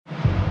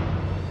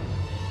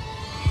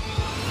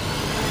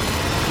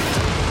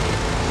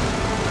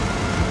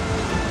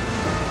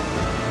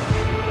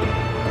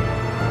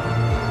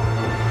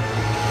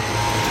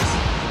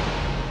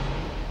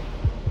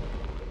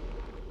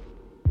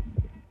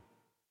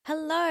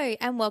Hello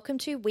and welcome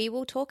to We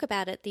Will Talk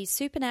About It, the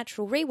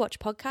Supernatural Rewatch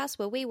podcast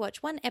where we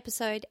watch one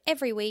episode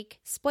every week,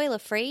 spoiler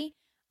free.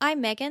 I'm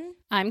Megan.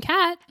 I'm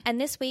Kat.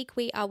 And this week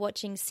we are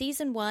watching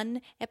Season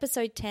 1,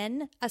 Episode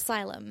 10,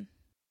 Asylum.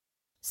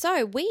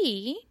 So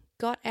we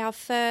got our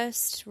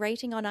first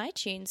rating on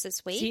iTunes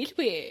this week. Did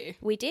we?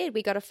 We did.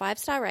 We got a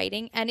 5-star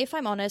rating. And if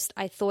I'm honest,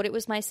 I thought it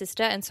was my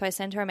sister. And so I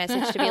sent her a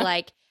message to be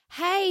like,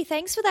 hey,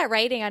 thanks for that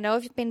rating. I know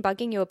I've been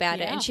bugging you about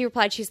it. And she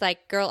replied, she's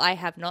like, girl, I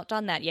have not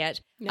done that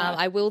yet. No.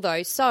 I will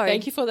though. So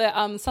thank you for the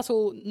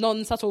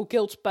non-subtle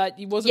guilt, but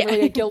it wasn't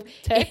really a guilt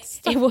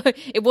text.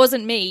 It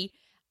wasn't me.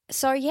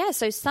 So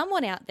so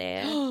someone out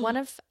there, one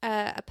of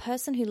a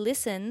person who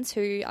listens,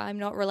 who I'm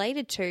not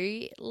related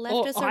to,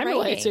 left us a rating.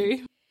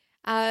 Related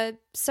to.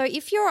 So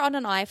if you're on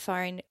an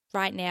iPhone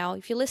right now,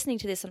 if you're listening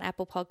to this on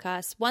Apple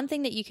Podcasts, one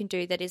thing that you can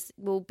do that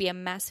will be a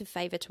massive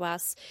favor to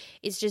us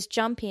is just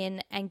jump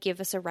in and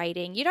give us a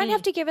rating. You don't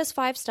have to give us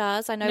 5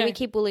 stars. I know we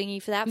keep bullying you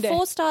for that.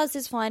 4 stars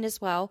is fine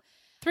as well.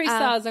 3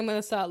 stars, I'm going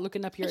to start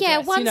looking up your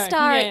address. 1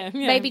 star,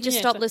 maybe just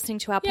stop listening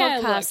to our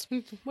podcast.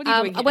 Look, what are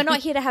you doing here? We're not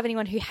here to have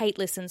anyone who hate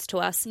listens to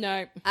us.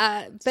 No.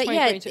 But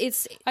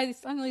it's... I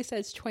only said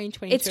it's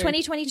 2022. It's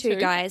 2022,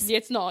 guys. Yeah,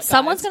 it's not, guys.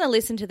 Someone's going to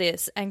listen to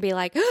this and be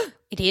like, oh,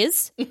 it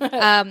is? No,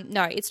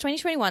 it's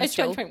 2021 it's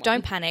still. 2021.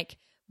 Don't panic.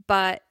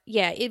 But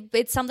yeah,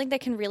 it's something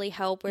that can really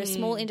help. We're a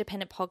small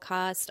independent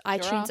podcast.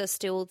 iTunes are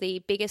still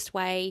the biggest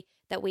way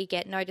that we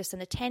get notice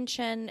and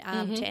attention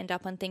to end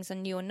up on things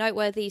new and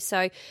noteworthy.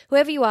 So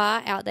whoever you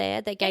are out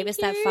there that gave us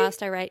that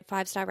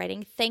 5-star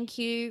rating, thank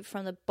you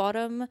from the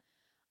bottom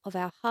of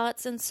our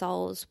hearts and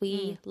souls.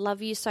 We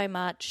love you so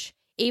much,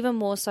 even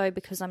more so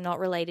because I'm not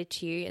related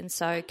to you, and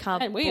so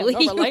can't and we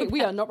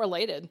are not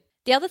related.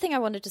 The other thing I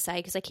wanted to say,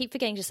 because I keep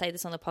forgetting to say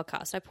this on the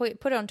podcast, I put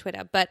it on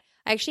Twitter, but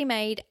I actually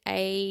made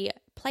a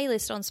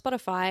playlist on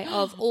Spotify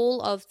of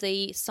all of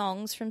the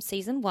songs from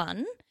Season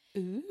 1.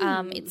 Ooh.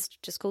 It's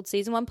just called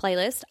Season 1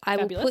 Playlist. I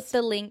will put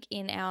the link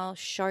in our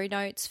show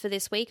notes for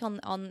this week on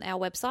our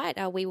website,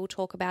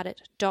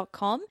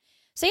 wewilltalkaboutit.com.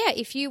 So yeah,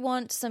 if you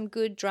want some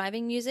good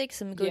driving music,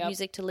 some good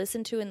music to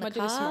listen to in the car. I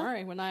do this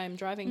tomorrow when I am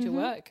driving to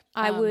work.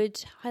 I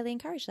would highly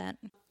encourage that.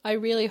 I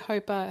really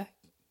hope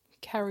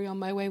Carry On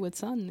My Wayward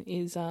Son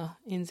is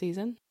in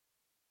season.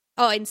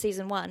 Oh, in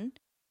Season 1.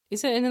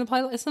 Is it in the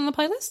playlist? It's on the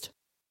playlist?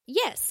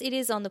 Yes, it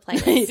is on the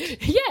playlist.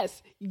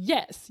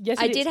 yes.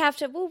 I did have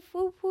to.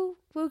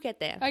 We'll get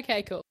there.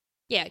 Okay, cool.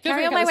 Yeah,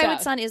 Carry On My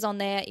Wayward Son is on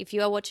there. If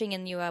you are watching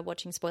and you are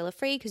watching spoiler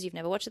free because you've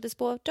never watched it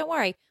before, don't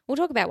worry. We'll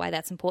talk about why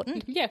that's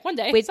important. Yeah, one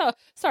day.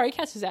 Sorry,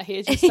 Cass is out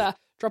here just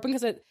dropping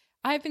because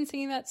I've been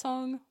singing that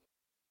song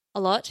a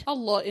lot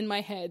in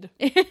my head.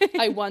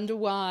 I wonder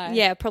why.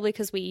 Yeah, probably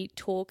because we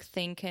talk,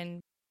 think,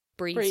 and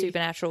breathe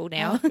supernatural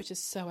now, which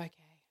is so okay.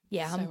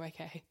 Yeah, so I'm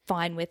okay.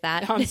 Fine with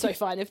that. I'm so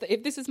fine.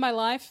 If this is my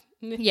life,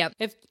 yep.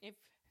 If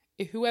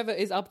whoever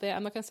is up there,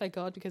 I'm not going to say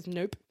God because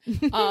nope.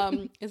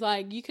 It's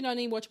like you can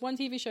only watch one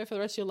TV show for the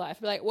rest of your life.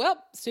 Be like,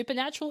 well,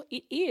 Supernatural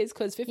it is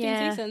because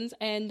 15 seasons,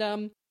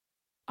 and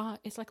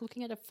it's like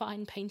looking at a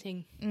fine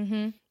painting.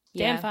 Mm-hmm.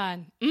 Damn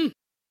fine. It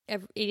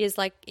is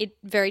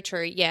very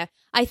true. Yeah,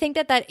 I think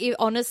that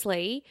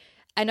honestly,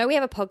 I know we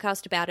have a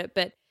podcast about it,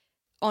 but.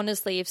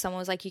 Honestly, if someone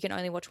was like, you can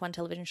only watch one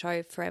television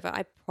show forever,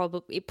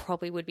 it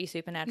probably would be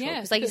Supernatural.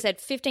 Because like you said,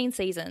 15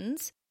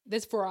 seasons.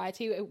 There's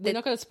variety. We're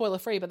not going to spoiler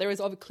free, but there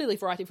is clearly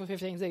variety for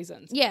 15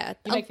 seasons. Yeah.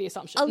 You make the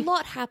assumption. A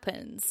lot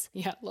happens.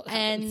 Yeah, a lot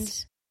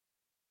happens.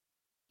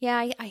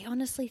 And I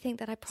honestly think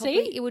that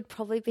it would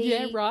probably be.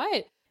 Yeah,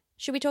 right.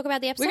 Should we talk about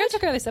the episode? We're going to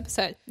talk about this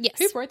episode. Yes.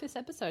 Who wrote this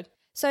episode?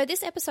 So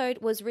this episode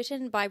was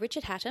written by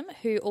Richard Hatem,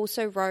 who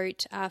also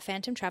wrote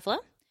Phantom Traveller.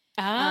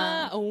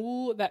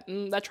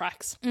 That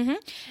tracks. Mm-hmm.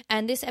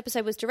 And this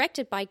episode was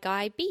directed by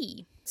Guy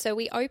B. So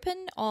we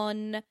open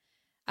on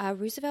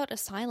Roosevelt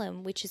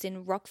Asylum, which is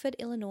in Rockford,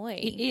 Illinois.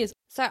 It is.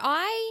 So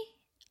I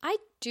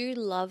do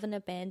love an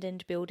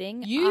abandoned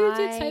building. You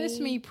did say this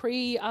to me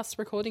pre us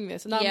recording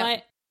this, and I'm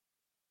like,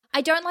 I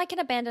don't like an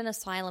abandoned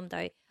asylum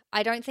though.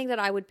 I don't think that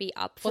I would be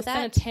up for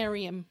that.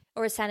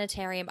 Or a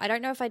sanitarium. I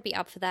don't know if I'd be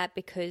up for that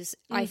because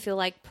I feel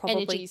like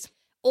probably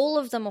all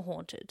of them are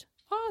haunted.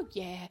 Oh,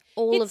 yeah.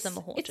 All of them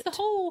are haunted. It's the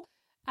whole,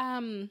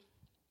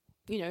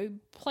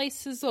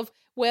 places of,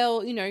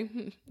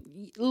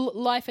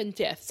 life and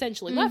death,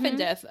 essentially. Life and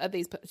death at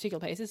these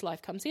particular places.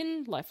 Life comes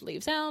in, life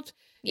leaves out.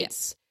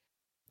 Yes.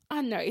 I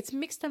don't know, it's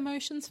mixed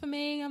emotions for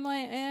me. I'm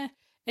like,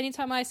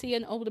 Anytime I see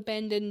an old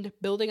abandoned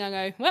building, I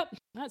go, well,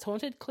 that's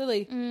haunted.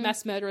 Clearly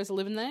mass murderers are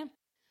living there.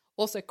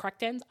 Also crack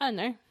dens. I don't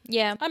know.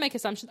 Yeah. I make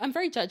assumptions. I'm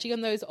very judgy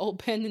on those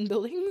old abandoned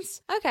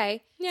buildings.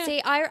 Okay. Yeah.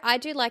 See, I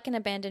do like an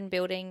abandoned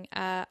building.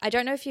 I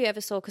don't know if you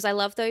ever saw, because I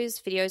love those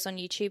videos on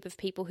YouTube of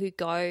people who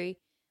go,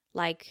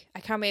 like, I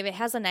can't remember, it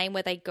has a name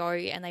where they go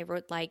and they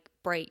like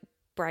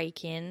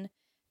break in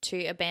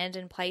to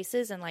abandoned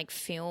places and like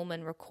film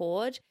and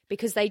record,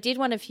 because they did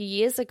one a few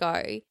years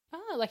ago.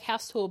 Oh, like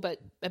house tour, but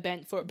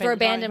for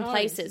abandoned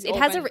places. It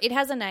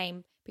has a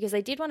name, because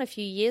they did one a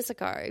few years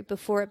ago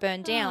before it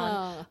burned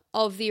down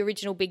of the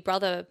original Big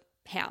Brother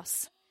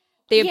house,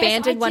 the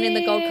abandoned one in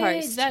the Gold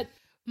Coast. That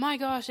My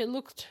gosh, it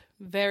looked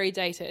very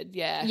dated.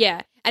 Yeah.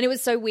 Yeah. And it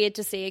was so weird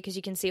to see it because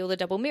you can see all the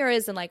double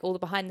mirrors and like all the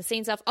behind the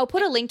scenes stuff. I'll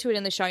put a link to it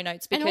in the show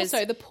notes because. And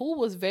also the pool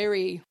was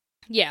very.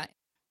 Yeah.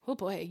 Oh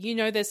boy,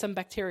 there's some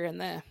bacteria in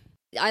there.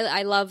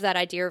 I love that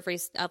idea of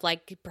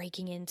like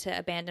breaking into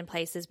abandoned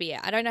places. But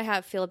yeah, I don't know how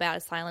I feel about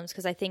asylums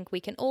because I think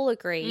we can all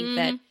agree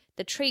that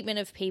the treatment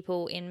of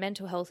people in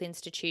mental health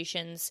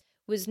institutions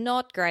was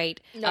not great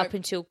up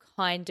until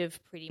kind of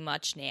pretty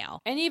much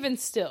now. And even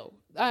still,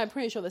 I'm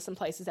pretty sure there's some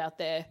places out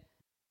there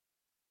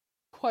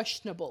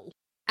questionable.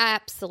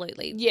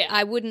 Absolutely. Yeah.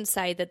 I wouldn't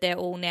say that they're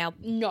all now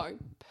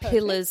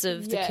pillars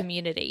of the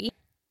community.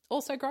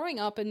 Also, growing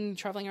up and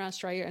traveling around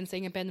Australia and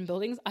seeing abandoned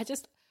buildings, I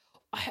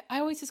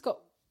always just got,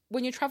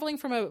 when you're traveling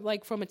from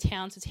a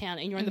town to town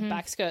and you're in the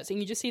back skirts and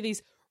you just see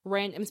these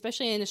random,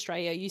 especially in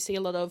Australia, you see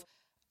a lot of,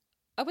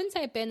 I wouldn't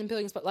say abandoned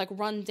buildings, but like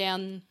run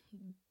down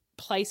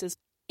places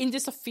in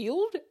just a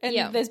field,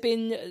 and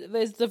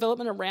there's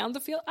development around the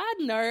field. I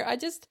don't know.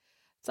 It's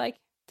like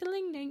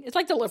ding. It's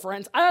like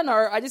Deliverance. I don't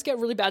know. I just get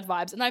really bad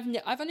vibes, and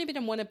I've only been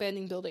in one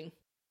abandoned building.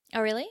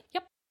 Oh really?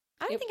 Yep.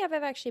 I don't think I've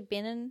ever actually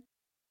been in.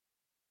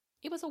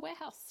 It was a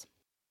warehouse.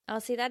 Oh,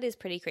 see, that is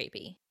pretty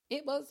creepy.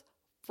 It was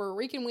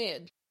freaking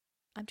weird.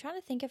 I'm trying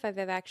to think if I've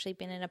ever actually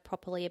been in a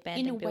properly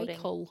abandoned building. In a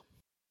Wakefield.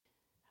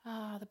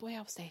 The boy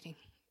I was dating.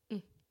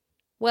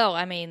 Well,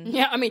 I mean,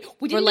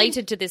 we didn't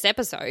related to this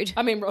episode.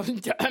 I mean,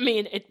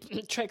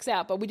 it treks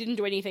out, but we didn't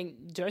do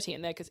anything dirty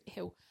in there because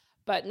ew.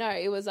 But no,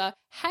 it was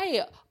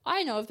hey,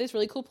 I know of this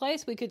really cool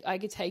place I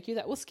could take you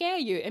that will scare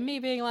you, and me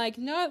being like,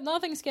 no,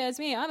 nothing scares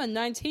me. I'm a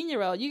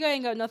 19-year-old. You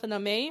ain't got nothing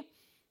on me.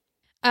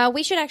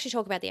 We should actually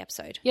talk about the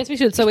episode. Yes, we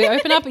should. So we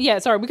open up. Yeah,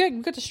 sorry, we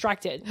got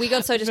distracted. We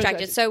got so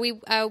distracted. So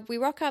we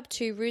rock up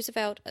to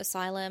Roosevelt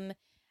Asylum,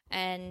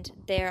 and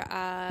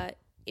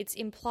it's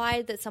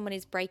implied that someone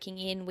is breaking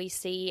in. We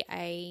see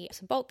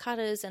some bolt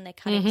cutters, and they're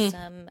cutting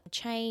some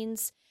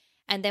chains,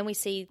 and then we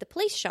see the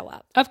police show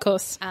up. Of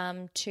course.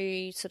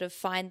 To sort of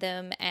find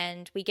them,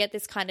 and we get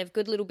this kind of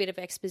good little bit of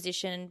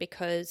exposition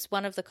because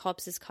one of the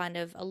cops is kind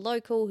of a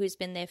local who's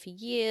been there for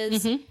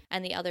years,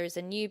 and the other is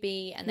a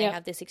newbie, and they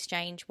have this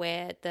exchange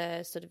where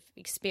the sort of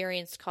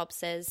experienced cop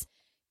says,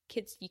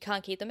 kids, you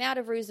can't keep them out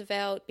of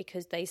Roosevelt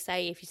because they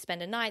say if you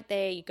spend a night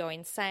there, you go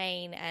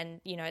insane,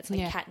 and, it's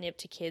like catnip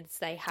to kids.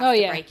 They have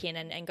to break in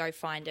and go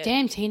find it.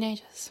 Damn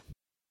teenagers.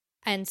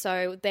 And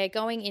so they're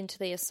going into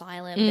the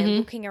asylum, they're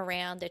looking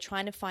around, they're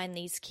trying to find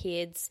these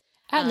kids.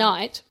 At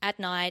night. At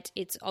night.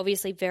 It's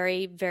obviously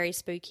very, very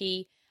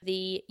spooky.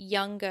 The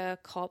younger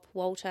cop,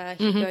 Walter,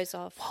 he goes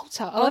off.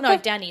 Walter? Oh, no,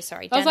 Danny,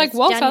 sorry. I was like,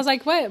 Walter? I was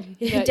like, wait.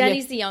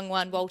 Danny's the young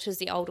one. Walter's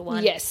the older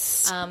one.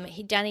 Yes.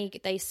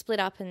 They split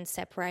up and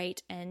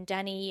separate, and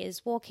Danny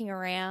is walking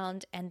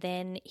around, and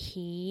then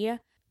he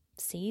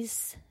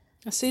sees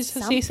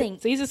something.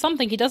 Sees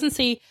something. He doesn't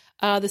see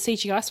the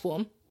CGI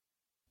swarm.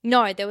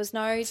 No, there was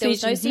no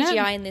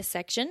CGI in this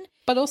section.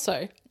 But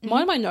also,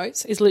 one of my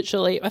notes is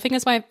literally, I think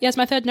it's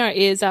my third note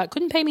is,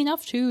 couldn't pay me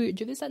enough to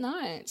do this at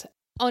night.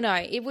 Oh, no,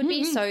 it would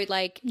be so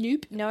like,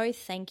 nope. No,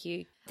 thank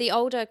you. The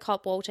older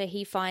cop, Walter,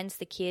 he finds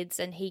the kids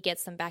and he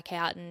gets them back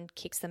out and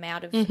kicks them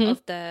out of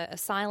the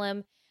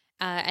asylum.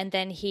 And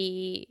then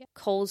he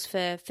calls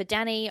for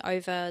Danny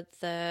over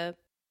the...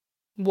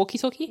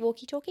 Walkie-talkie?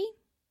 Walkie-talkie?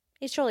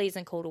 It surely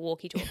isn't called a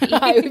walkie-talkie.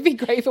 It would be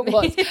great if it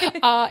was.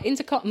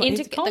 Intercom.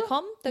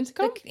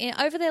 Intercom?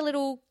 Over their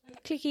little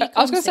clicky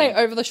I was going to say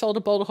over the shoulder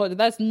boulder holder.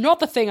 That's not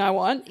the thing I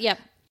want. Yep.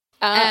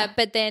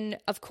 But then,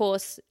 of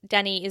course,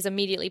 Danny is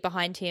immediately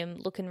behind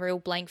him, looking real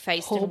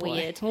blank-faced and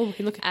weird. Oh,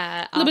 look,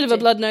 a little bit of a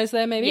blood nose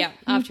there, maybe. Yeah,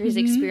 after his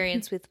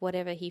experience with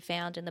whatever he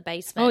found in the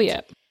basement. Oh,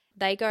 yeah.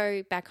 They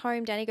go back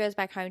home. Danny goes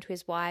back home to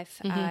his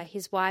wife.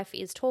 His wife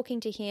is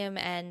talking to him,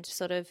 and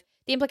sort of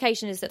the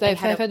implication is that they've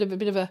had a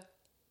bit of a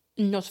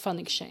not fun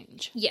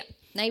exchange. Yeah.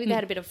 Maybe they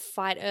had a bit of a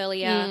fight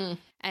earlier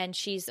and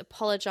she's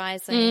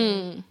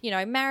apologising,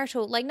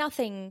 marital, like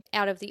nothing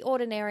out of the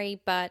ordinary,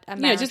 but a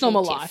marital just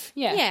normal tiff. life.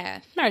 Yeah.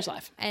 Marriage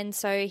life. And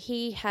so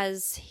he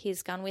has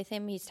his gun with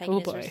him. He's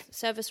taken his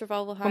service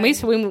revolver home.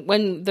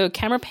 When the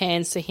camera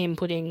pans to him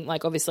putting,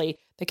 like, obviously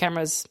the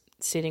camera's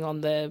sitting on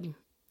the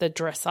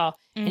dresser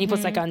and he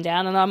puts that gun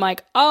down and I'm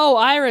like, oh,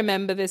 I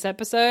remember this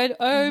episode.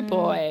 Oh,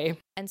 boy.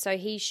 And so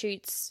he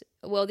shoots...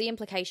 Well, the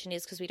implication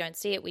is, because we don't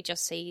see it, we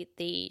just see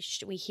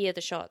we hear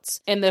the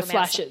shots. And the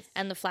flashes.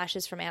 And the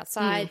flashes from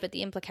outside, but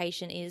the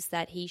implication is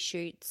that he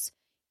shoots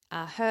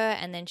her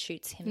and then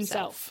shoots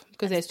himself.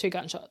 Because there's 2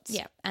 gunshots.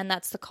 Yeah, and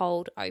that's the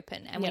cold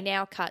open. And we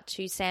now cut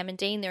to Sam and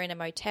Dean. They're in a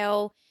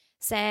motel.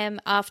 Sam,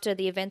 after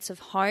the events of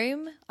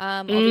Home,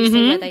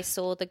 obviously where they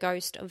saw the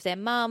ghost of their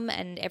mum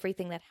and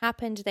everything that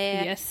happened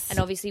there. Yes. And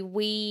obviously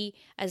we,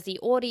 as the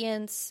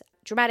audience...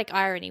 Dramatic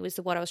irony was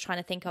what I was trying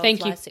to think of.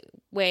 Thank you.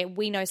 Where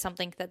we know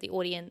something that the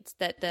audience,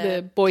 that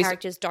the boys,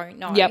 characters don't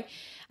know. Yep.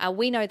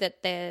 We know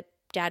that their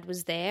dad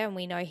was there and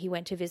we know he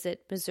went to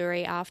visit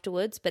Missouri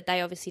afterwards, but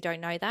they obviously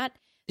don't know that.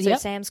 So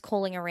Sam's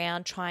calling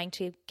around trying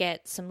to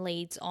get some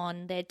leads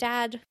on their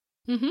dad,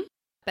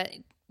 but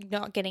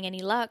not getting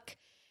any luck.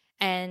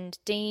 And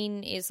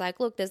Dean is like,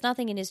 look, there's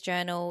nothing in his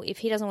journal. If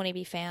he doesn't want to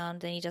be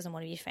found, then he doesn't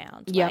want to be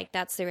found. Yep. Like,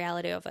 that's the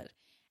reality of it.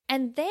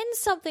 And then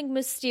something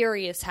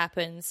mysterious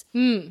happens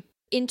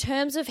in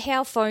terms of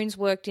how phones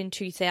worked in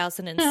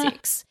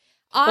 2006.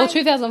 Or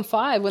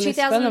 2005 when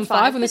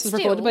 2005 when this was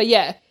recorded, but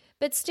yeah.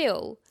 But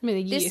still, I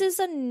mean, this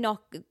is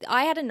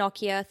I had a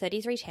Nokia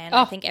 3310.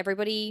 I think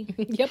everybody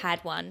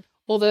had one.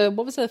 Or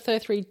what was the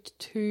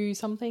 332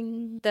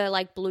 something? The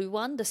like blue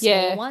one, the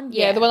small one?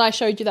 Yeah, the one I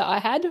showed you that I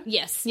had.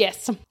 Yes.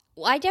 Yes.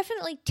 I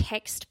definitely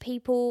text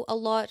people a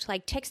lot.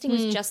 Like texting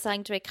was just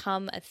starting to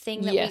become a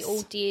thing that we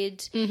all did.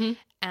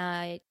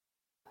 Mm-hmm.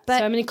 But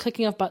so many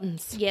clicking of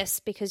buttons. Yes,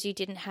 because you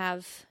didn't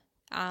have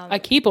a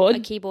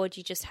keyboard.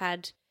 You just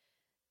had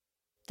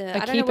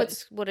I don't know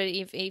what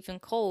it even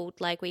called.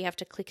 Like we have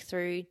to click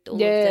through all of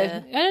the. I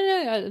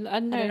don't know. I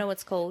don't know what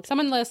it's called.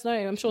 Someone let us know.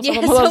 I'm sure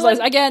someone will let us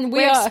know. Again,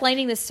 we're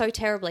explaining this so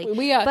terribly.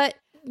 We are. But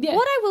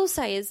what I will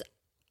say is,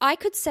 I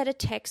could set a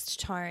text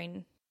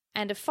tone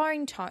and a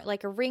phone tone,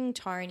 like a ring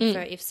tone,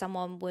 for if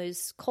someone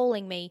was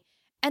calling me,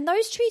 and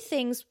those two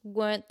things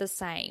weren't the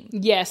same.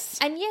 Yes.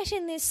 And yet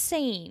in this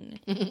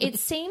scene, it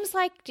seems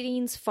like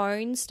Dean's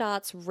phone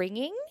starts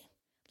ringing.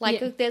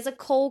 Like there's a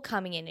call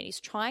coming in, and he's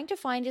trying to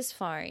find his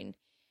phone.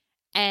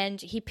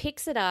 And he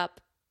picks it up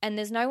and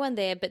there's no one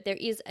there, but there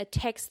is a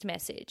text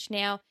message.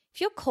 Now, if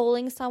you're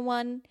calling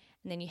someone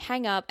and then you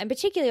hang up, and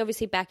particularly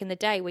obviously back in the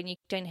day when you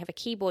don't have a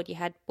keyboard, you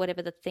had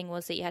whatever the thing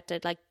was that you had to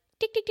like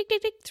tick, tick, tick,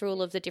 tick, tick through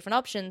all of the different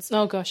options.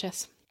 Oh, gosh,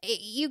 yes.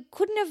 You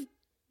couldn't have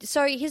 –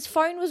 so his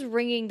phone was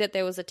ringing that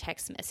there was a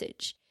text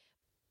message.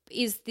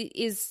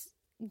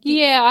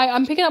 Yeah,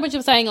 I'm picking up what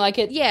you're saying. Like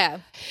it, yeah,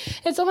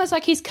 it's almost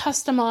like he's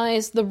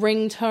customized the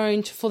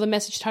ringtone for the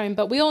message tone.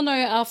 But we all know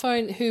our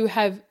phone who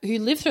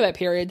lived through that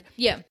period.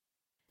 Yeah,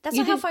 that's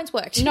not how phones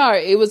worked. No,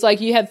 it was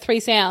like you had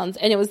 3 sounds,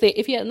 and it was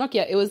if you had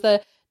Nokia, it was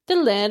the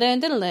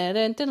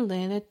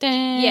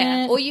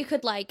yeah, or you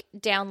could like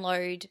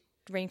download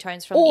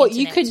ringtones from the internet.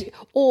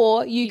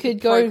 You could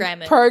go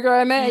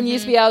program it and you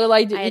used to be able to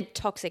like. I had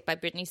 "Toxic" by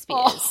Britney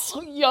Spears.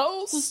 Oh,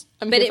 yes.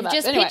 But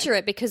picture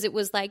it because it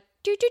was like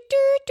do do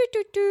do do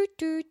do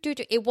do do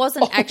do. It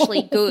wasn't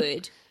actually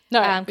good.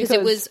 No, because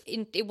it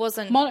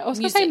wasn't. I was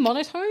going to say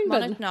monotone,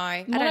 but no,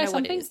 I don't know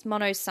what it is.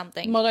 Mono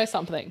something. Mono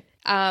something.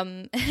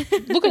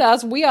 Look at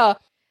us. We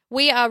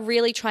are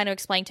really trying to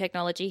explain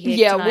technology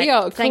here tonight. We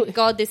are. Thank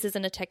God this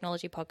isn't a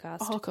technology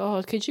podcast. Oh,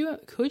 God. Could you?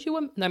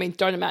 No, I mean,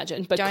 don't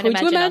imagine. But don't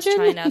could you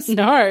imagine? Us trying to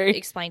no.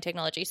 explain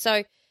technology.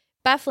 So,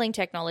 baffling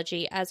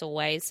technology, as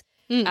always.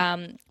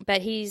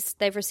 But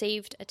they've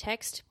received a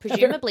text,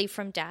 presumably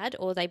from Dad,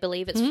 or they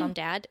believe it's from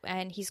Dad,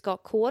 and he's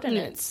got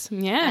coordinates.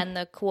 Yeah. And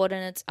the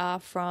coordinates are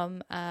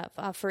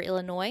for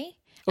Illinois.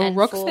 Or and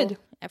Rockford.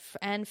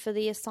 And for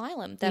the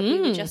asylum that we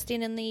were just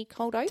in the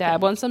cold open.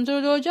 Dad wants them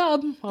to do a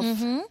job.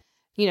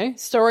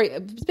 Story.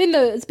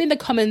 It's been the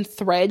common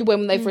thread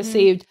when they've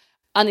received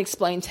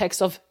unexplained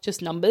text of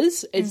just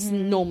numbers. It's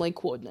normally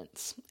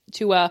coordinates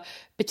to a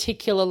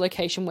particular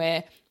location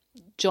where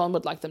John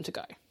would like them to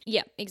go.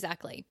 Yeah,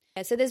 exactly.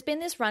 So there's been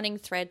this running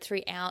thread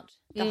throughout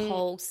the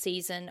whole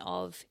season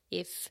of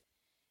if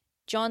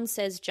John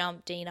says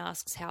jump, Dean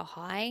asks how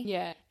high.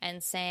 Yeah.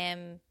 And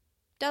Sam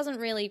doesn't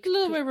really... A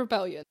little bit of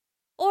rebellion.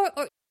 Or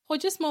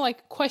just more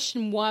like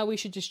question why we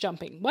should just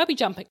jumping. Why are we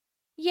jumping?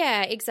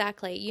 Yeah,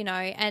 exactly.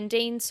 And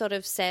Dean sort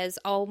of says,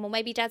 oh, well,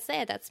 maybe Dad's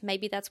there.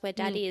 Maybe that's where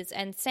Dad is.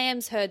 And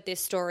Sam's heard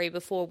this story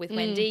before with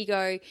Wendigo,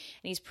 and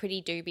he's pretty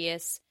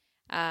dubious.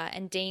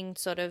 And Dean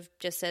sort of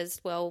just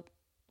says, well,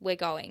 we're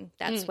going.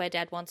 That's where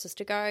Dad wants us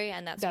to go,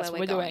 and that's where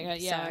we're going. Doing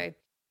it, yeah. So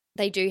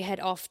they do head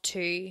off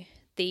to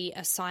the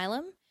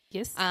asylum.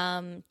 Yes.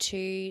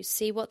 To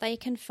see what they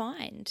can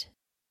find.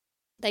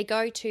 They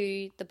go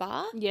to the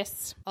bar.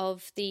 Yes.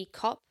 Of the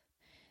cop,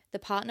 the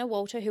partner,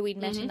 Walter, who we'd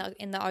met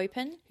in the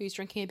open. Who's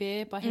drinking a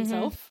beer by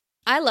himself.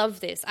 I love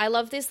this. I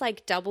love this,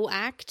 like, double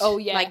act. Oh,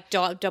 yeah. Like,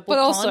 double But con.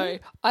 also,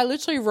 I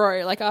literally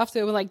wrote, like,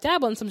 after we're like,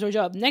 Dad wants him to do a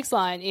job. Next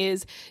line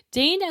is,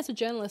 Dean as a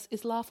journalist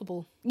is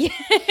laughable. Yeah.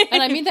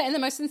 And I mean that in the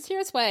most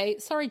sincerest way.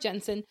 Sorry,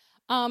 Jensen.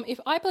 If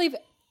I believe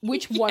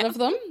which one of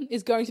them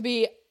is going to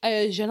be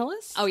a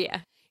journalist. Oh,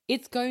 yeah.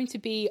 It's going to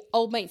be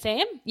old mate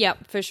Sam.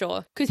 Yep, for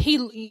sure. Because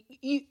you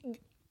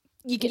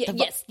get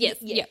the yes.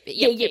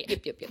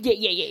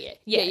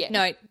 Yeah.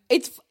 No,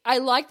 I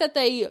like that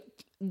they,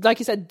 like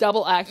you said,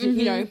 double act.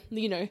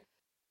 You know,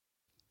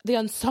 the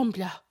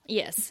ensemble.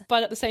 Yes,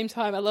 but at the same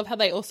time, I love how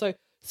they also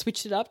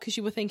switched it up because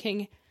you were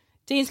thinking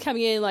Dean's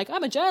coming in like,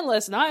 I'm a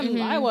journalist and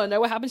I want to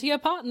know what happened to your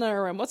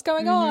partner and what's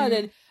going on,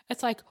 and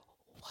it's like,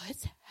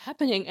 what's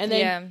happening? And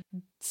then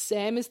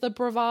Sam is the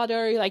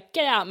bravado, like,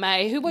 get out,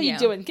 mate. What are you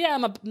doing? Get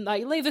out of my,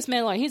 like, leave this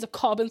man alone. He's a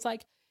cop. And it's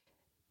like,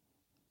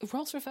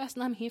 roles reversed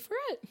and I'm here for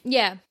it.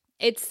 Yeah.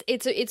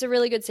 It's a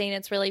really good scene.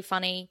 It's really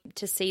funny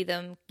to see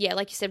them,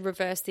 like you said,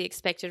 reverse the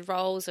expected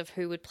roles of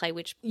who would play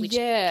which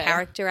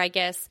character, I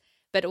guess.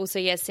 But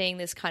also, seeing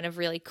this kind of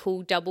really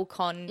cool double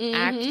con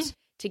act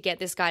to get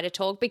this guy to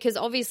talk, because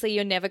obviously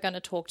you're never going to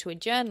talk to a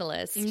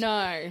journalist.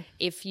 No.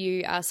 If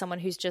you are someone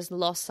who's just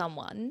lost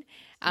someone.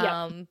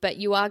 But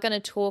you are going to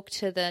talk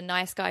to the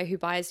nice guy who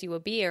buys you a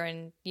beer,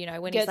 and, you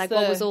know, when he's like,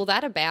 what was all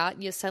that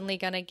about? You're suddenly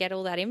going to get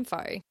all that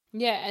info.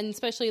 Yeah, and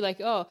especially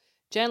like,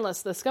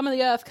 journalists, the scum of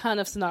the earth kind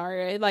of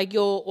scenario. Like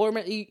you're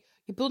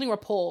building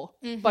rapport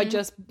by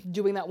just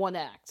doing that one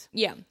act.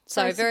 Yeah.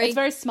 So it's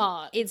very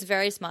smart. It's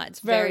very smart. It's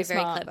very,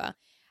 very clever.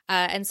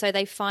 And so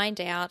they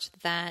find out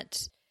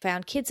that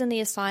found kids in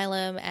the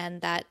asylum, and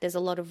that there's a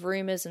lot of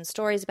rumors and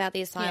stories about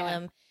the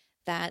asylum,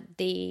 that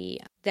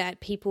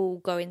people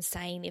go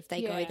insane if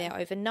they go there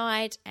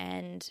overnight,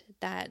 and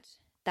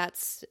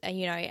that's,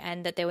 you know,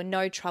 and that there were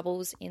no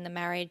troubles in the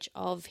marriage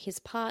of his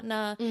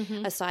partner,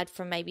 aside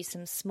from maybe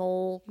some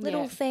small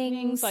little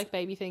things. Like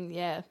baby things,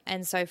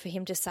 And so for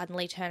him to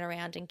suddenly turn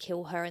around and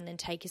kill her and then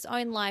take his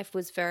own life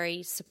was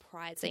very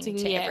surprising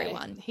to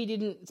everyone. He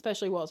didn't,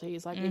 especially Walter,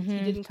 he's like, he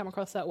didn't come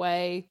across that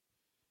way.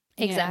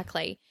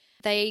 Exactly.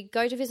 They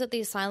go to visit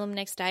the asylum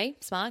next day.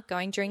 Smart,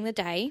 going during the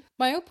day.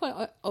 My own point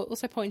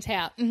also points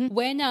out,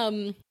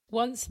 when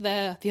once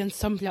the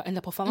ensemble and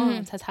the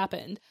performance has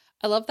happened,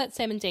 I love that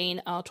Sam and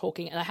Dean are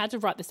talking, and I had to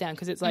write this down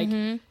because it's like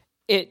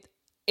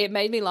it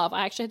made me laugh.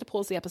 I actually had to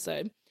pause the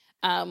episode.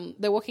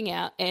 They're walking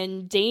out,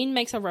 and Dean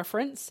makes a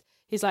reference.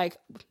 He's like,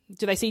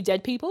 "Do they see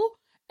dead people?"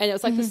 And it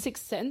was like The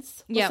Sixth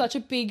Sense was such a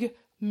big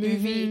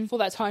movie for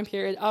that time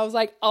period. I was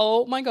like,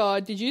 "Oh my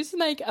god, did you just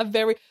make a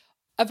very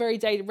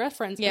dated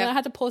reference?" And I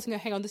had to pause and go,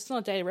 "Hang on, this is not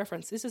a dated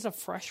reference. This is a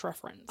fresh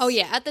reference." Oh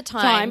yeah, at the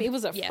time it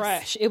was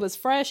fresh. It was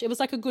fresh. It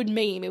was like a good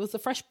meme. It was a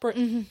fresh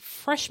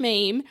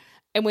meme.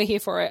 And we're here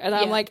for it. And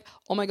I'm like,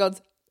 oh my God,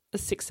 The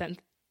Sixth Sense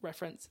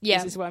reference. Yeah.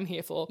 This is what I'm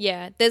here for.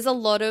 Yeah. There's a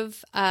lot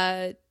of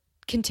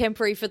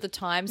contemporary for the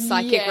time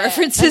psychic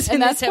references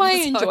in this episode. And that's why I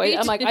enjoy it.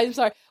 I'm like, I'm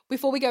sorry.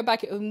 Before we go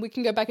back, we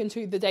can go back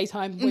into the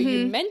daytime where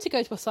you're meant to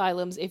go to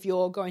asylums if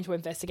you're going to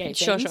investigate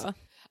things. Sure.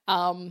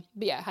 But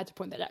yeah, I had to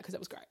point that out because that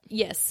was great.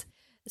 Yes.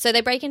 So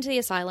they break into the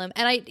asylum,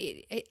 and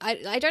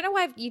I don't know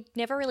why you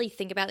never really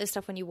think about this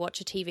stuff when you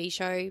watch a TV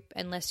show,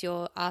 unless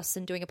you're us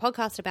and doing a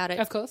podcast about it.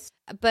 Of course.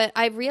 But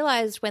I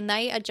realized when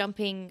they are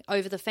jumping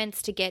over the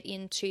fence to get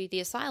into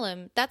the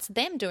asylum, that's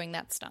them doing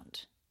that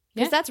stunt.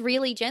 Because that's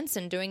really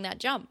Jensen doing that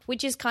jump,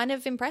 which is kind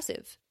of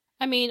impressive.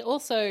 I mean,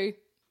 also,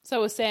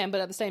 so was Sam,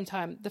 but at the same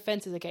time, the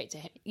fence is a gate to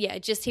him. Yeah,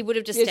 he would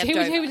have just stepped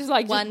over. He was just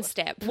like one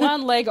step.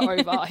 One leg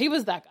over. He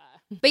was that guy.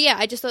 But yeah,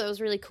 I just thought it was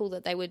really cool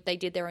that they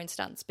did their own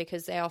stunts,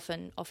 because they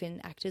often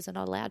actors are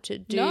not allowed to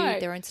do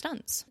their own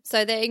stunts.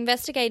 So they're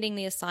investigating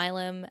the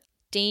asylum.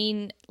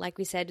 Dean, like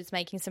we said, is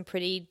making some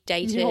pretty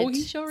dated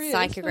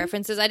psychic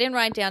references. I didn't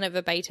write down it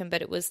verbatim,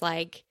 but it was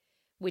like,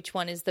 which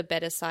one is the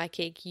better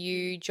psychic,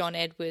 you, John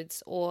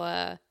Edwards,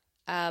 or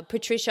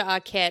Patricia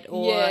Arquette,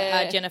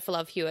 or Jennifer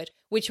Love Hewitt,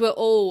 which were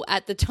all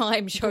at the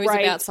time shows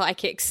about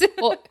psychics.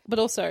 But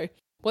also,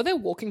 while they're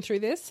walking through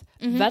this,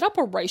 that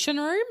operation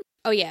room.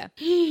 Oh, yeah.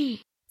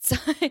 So,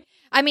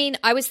 I mean,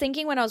 I was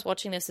thinking when I was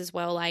watching this as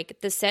well, like,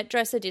 the set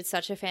dresser did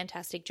such a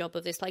fantastic job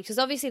of this. Like, because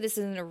obviously this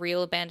isn't a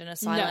real abandoned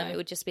asylum. No. It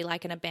would just be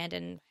like an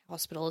abandoned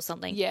hospital or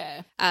something.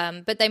 Yeah.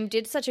 But they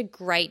did such a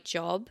great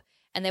job,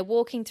 and they're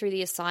walking through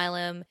the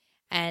asylum,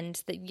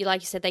 and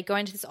like you said, they go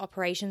into this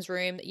operations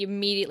room. You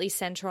immediately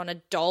center on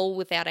a doll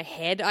without a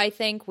head, I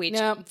think, which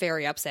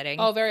very upsetting.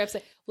 Oh, very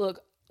upsetting. Look,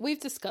 we've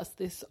discussed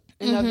this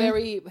in our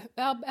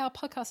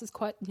podcast is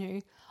quite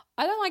new.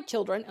 I don't like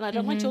children, and I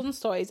don't like children's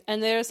toys,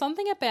 and there is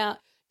something about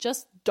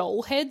just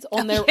doll heads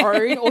on their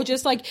own, or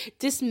just like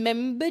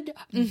dismembered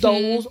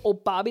dolls or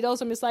Barbie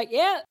dolls. I'm just like,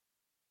 yeah,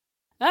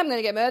 I'm going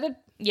to get murdered.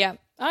 Yeah.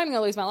 I'm going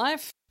to lose my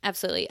life.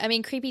 Absolutely. I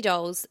mean, creepy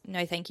dolls,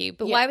 no thank you.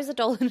 But why was a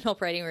doll in an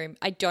operating room?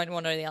 I don't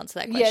want to know the answer to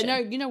that question. Yeah,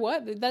 no, you know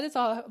what? That is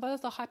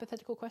a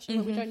hypothetical question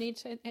that we don't need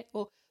to,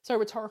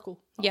 rhetorical,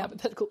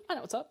 hypothetical. I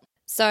know what's up.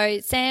 So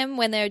Sam,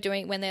 when they're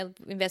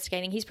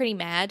investigating, he's pretty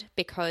mad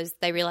because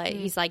they realize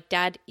he's like,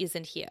 Dad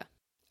isn't here.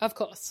 Of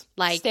course.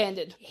 Like,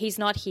 standard. He's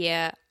not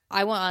here.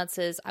 I want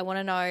answers. I want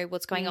to know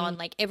what's going on.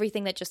 Like,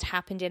 everything that just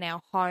happened in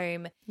our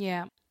home.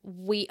 Yeah.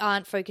 We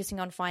aren't focusing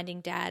on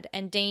finding Dad.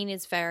 And Dean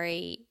is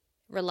very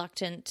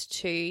reluctant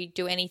to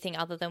do anything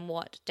other than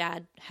what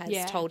Dad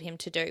has told him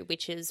to do,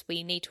 which is,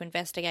 we need to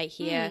investigate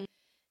here.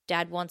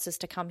 Dad wants us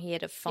to come here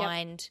to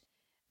find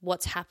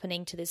what's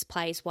happening to this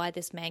place, why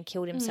this man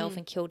killed himself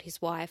and killed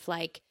his wife.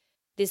 Like,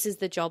 this is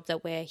the job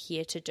that we're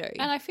here to do.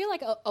 And I feel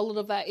like a lot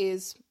of that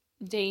is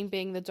Dean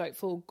being the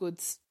doubtful good,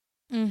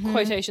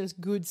 quotations,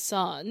 good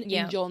son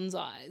in John's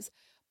eyes.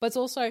 But it's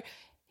also,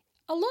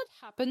 a lot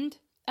happened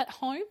at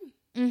home.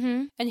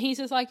 And he's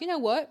just like, you know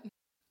what?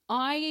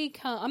 I'm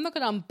not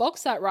going to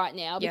unbox that right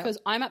now because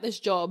I'm at this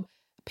job.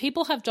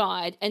 People have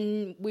died,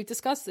 and we've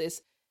discussed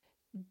this.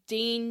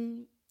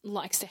 Dean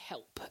likes to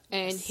help,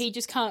 and he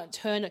just can't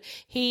turn it.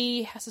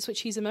 He has to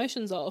switch his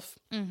emotions off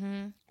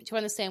to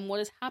understand what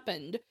has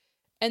happened,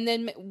 and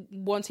then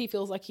once he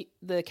feels like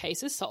the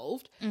case is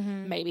solved,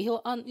 maybe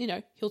he'll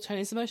turn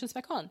his emotions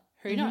back on.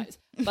 Who knows?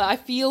 But I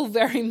feel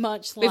very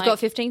much like... We've got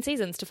 15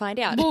 seasons to find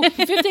out. Well,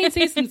 15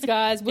 seasons,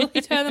 guys. Will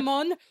he turn them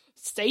on?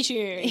 Stay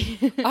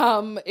tuned.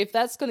 If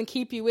that's going to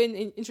keep you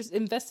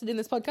invested in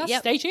this podcast,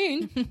 stay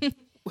tuned.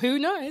 Who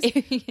knows?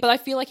 But I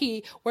feel like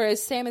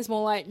whereas Sam is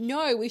more like,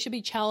 no, we should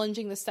be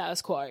challenging the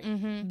status quo.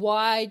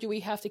 Why do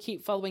we have to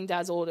keep following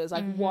Dad's orders?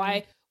 Like,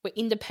 why we're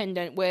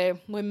independent, we're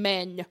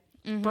men.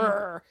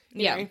 Brr,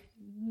 you know,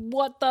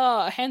 what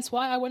the? Hence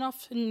why I went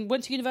off and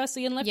went to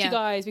university and left you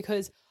guys,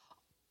 because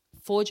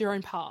forge your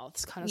own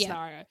paths kind of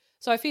scenario.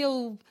 So I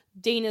feel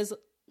Dean is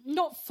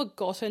not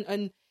forgotten,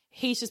 and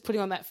he's just putting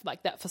on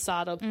that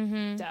facade of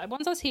Dad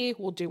wants us here,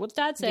 we'll do what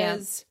Dad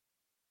says.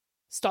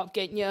 Stop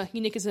getting your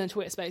knickers in a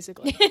twist,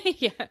 basically.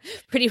 Yeah,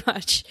 pretty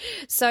much.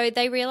 So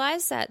they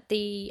realised that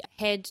the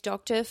head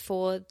doctor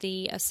for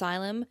the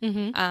asylum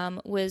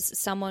was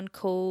someone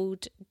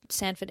called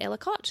Sanford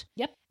Ellicott.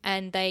 Yep.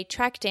 And they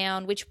track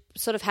down, which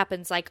sort of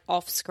happens like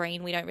off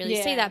screen. We don't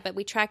really see that, but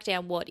we track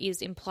down what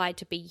is implied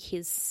to be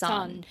his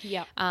son.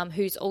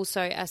 Who's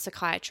also a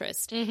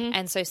psychiatrist.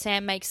 And so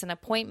Sam makes an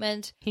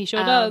appointment. He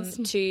sure does.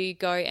 To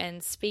go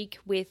and speak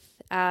with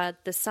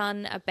the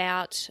son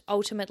about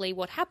ultimately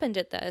what happened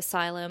at the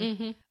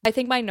asylum. I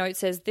think my note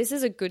says this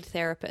is a good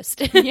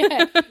therapist.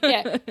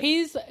 yeah.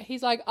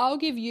 He's like, I'll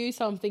give you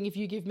something if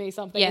you give me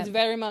something. It's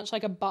very much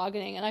like a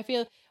bargaining, and I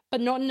feel,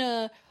 but not in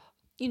a,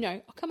 you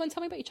know, oh, come on,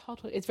 tell me about your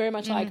childhood. It's very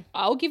much like,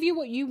 I'll give you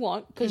what you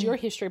want because you're a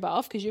history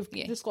buff, because you've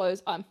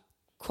disclosed I'm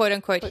quote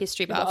unquote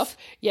history buff.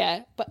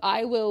 Yeah, but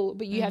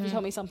you have to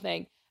tell me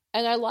something.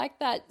 And I like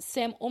that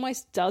Sam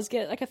almost does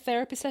get like a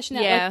therapy session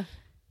out. Yeah.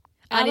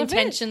 Like,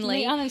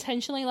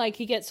 Unintentionally, like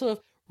he gets sort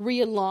of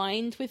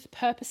realigned with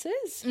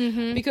purposes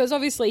because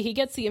obviously he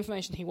gets the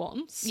information he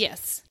wants.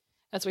 Yes,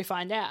 as we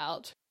find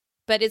out.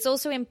 But it's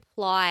also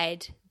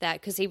implied that,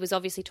 because he was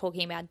obviously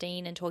talking about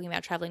Dean and talking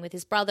about traveling with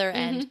his brother,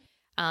 and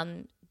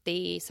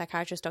the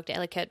psychiatrist Dr.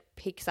 Ellicott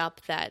picks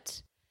up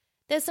that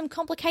there's some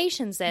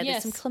complications there.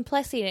 Yes. There's some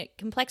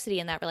complexity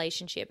in that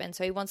relationship, and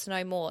so he wants to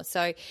know more.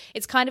 So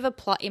it's kind of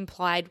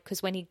implied,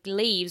 because when he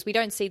leaves, we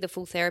don't see the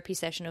full therapy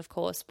session, of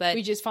course, but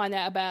we just find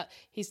out about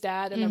his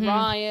dad and the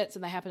riots,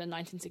 and they happened in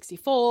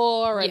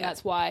 1964, and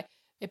that's why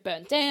it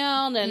burnt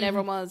down, and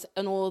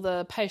and all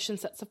the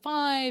patients that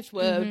survived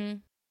were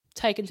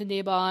taken to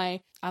nearby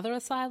other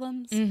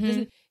asylums.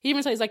 He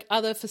even says like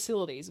other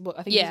facilities.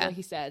 I think is what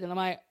he said, and I'm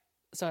like,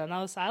 so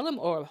another asylum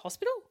or a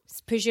hospital?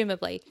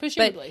 Presumably. But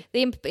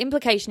the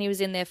implication, he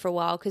was in there for a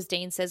while, because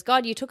Dean says,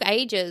 God, you took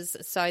ages.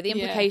 So the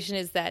implication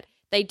is that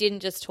they didn't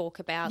just talk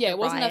about the it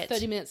wasn't riot. a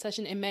 30-minute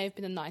session. It may have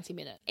been a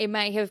 90-minute. It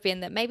may have been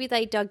that maybe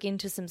they dug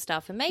into some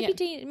stuff, and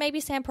maybe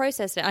Sam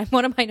processed it.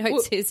 One of my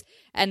notes is,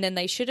 and then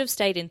they should have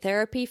stayed in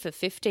therapy for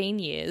 15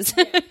 years.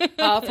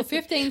 For 15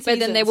 seasons. But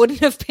then there wouldn't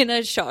have been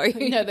a show.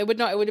 No, there would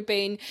not. It would have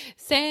been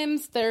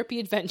Sam's Therapy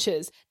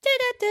Adventures.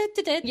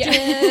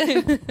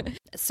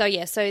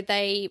 So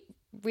they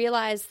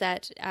realised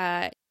that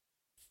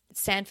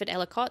Sanford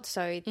Ellicott,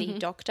 so the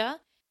doctor,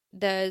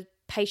 the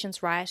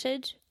patients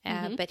rioted,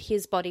 but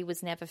his body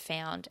was never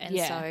found. And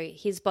so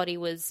his body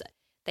was,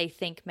 they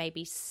think,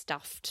 maybe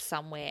stuffed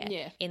somewhere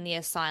in the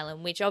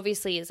asylum, which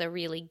obviously is a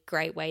really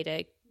great way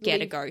to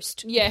get a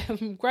ghost. Yeah,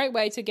 great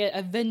way to get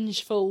a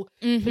vengeful,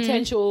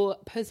 potential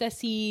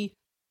possessy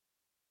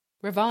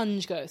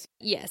revenge ghost.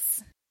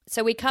 Yes.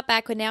 So we cut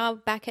back. We're now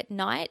back at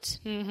night,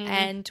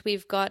 and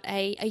we've got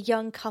a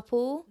young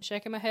couple.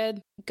 Shaking my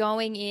head.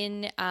 Going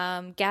in.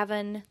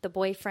 Gavin, the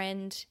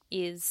boyfriend,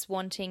 is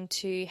wanting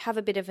to have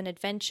a bit of an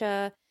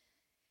adventure.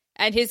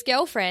 And his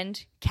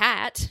girlfriend,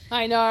 Kat.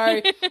 I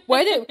know.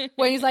 When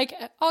he's like,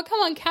 oh, come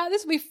on, Kat,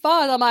 this will be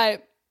fun. I'm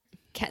like...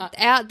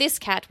 this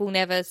cat will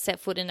never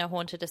set foot in a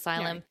haunted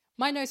asylum. No.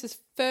 My nose is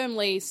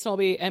firmly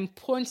snobby and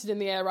pointed in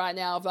the air right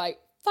now of like,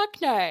 fuck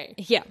no.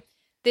 Yeah.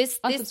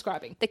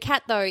 Unsubscribing. The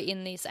cat, though,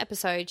 in this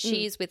episode,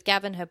 she's with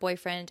Gavin, her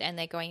boyfriend, and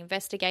they're going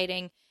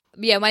investigating.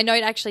 Yeah, my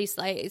note actually is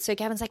like, so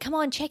Gavin's like, come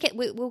on, check it.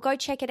 We'll go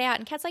check it out.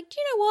 And Kat's like, do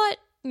you know what?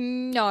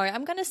 No,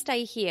 I'm going to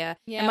stay here.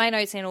 Yep. And my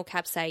notes in all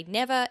caps say,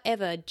 never,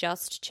 ever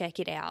just check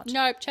it out.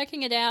 Nope,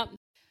 checking it out.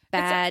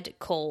 Bad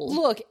call.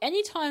 Look,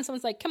 anytime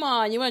someone's like, come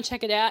on, you want to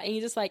check it out, and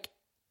you're just like,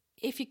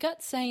 if your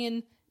gut's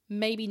saying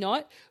maybe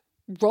not,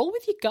 roll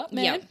with your gut,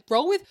 man. Yep.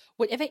 Roll with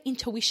whatever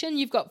intuition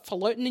you've got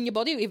floating in your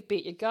body, be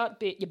it your gut,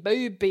 be it your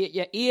boob, be it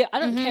your ear. I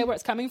don't care where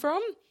it's coming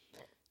from.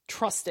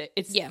 Trust it.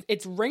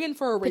 It's ringing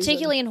for a reason.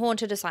 Particularly in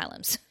haunted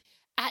asylums.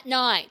 At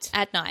night.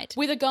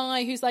 With a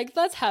guy who's like,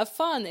 let's have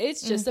fun.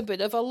 It's just a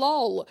bit of a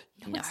lull.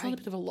 No, it's not a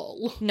bit of a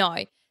lull.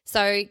 No.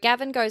 So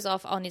Gavin goes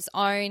off on his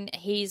own.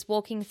 He's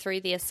walking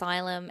through the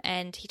asylum,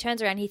 and he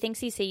turns around. He thinks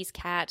he sees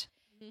Kat.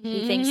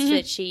 He thinks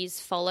that she's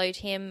followed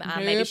him.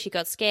 Maybe she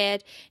got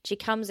scared. She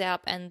comes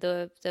out, and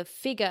the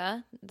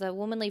figure, the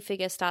womanly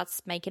figure,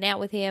 starts making out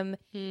with him.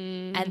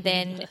 And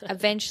then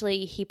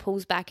eventually he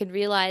pulls back and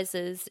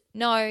realizes,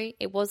 no,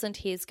 it wasn't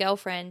his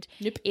girlfriend.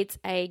 Nope. It's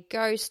a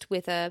ghost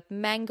with a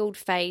mangled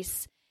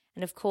face.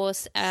 And of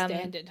course,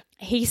 standard.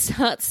 He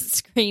starts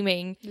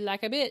screaming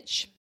like a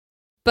bitch.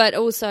 But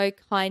also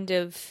kind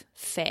of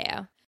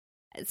fair.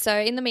 So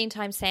in the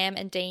meantime, Sam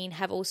and Dean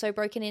have also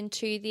broken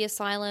into the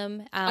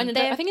asylum. I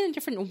think in a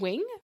different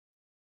wing.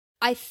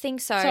 I think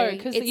so. Sorry,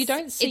 because you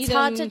don't see It's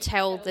hard to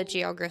tell the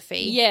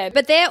geography. Yeah.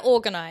 But they're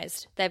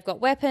organised. They've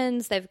got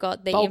weapons. They've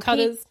got the bolt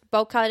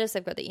cutters.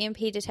 They've got the EMP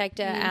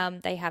detector.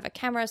 They have a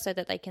camera so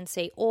that they can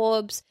see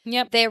orbs.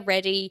 Yep. They're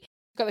ready.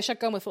 Got the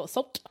shotgun with full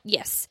assault.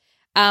 Yes.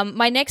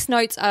 My next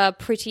notes are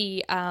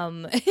pretty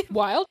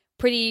wild.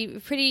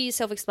 Pretty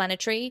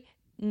self-explanatory.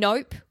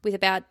 Nope, with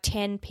about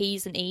 10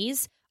 P's and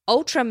E's.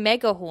 Ultra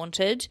mega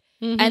haunted.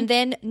 And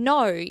then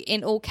no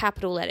in all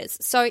capital letters.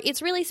 So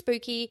it's really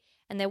spooky.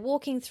 And they're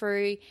walking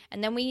through,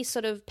 and then we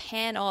sort of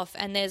pan off,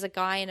 and there's a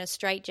guy in a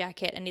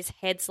straitjacket, and his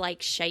head's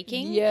like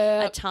shaking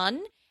a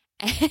ton.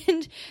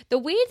 And the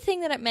weird thing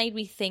that it made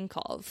me think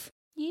of,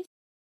 have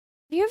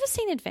you ever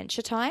seen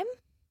Adventure Time,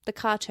 the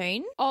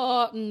cartoon?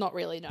 Oh, not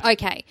really, no.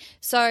 Okay,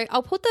 so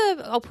I'll put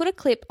a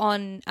clip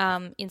on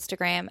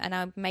Instagram,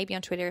 and maybe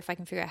on Twitter if I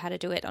can figure out how to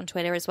do it on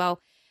Twitter as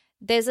well.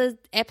 There's an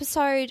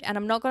episode, and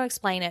I'm not going to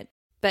explain it,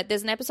 but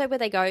there's an episode where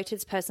they go to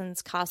this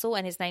person's castle,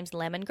 and his name's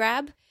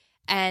Lemongrab,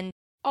 and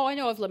oh, I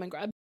know of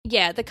Lemongrab.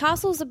 Yeah, the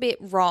castle's a bit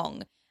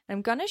wrong.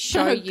 I'm going to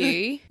show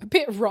you. A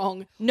bit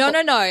wrong. No.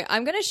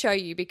 I'm going to show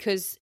you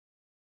because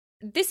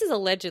this is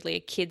allegedly a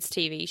kids'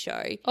 TV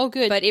show. Oh,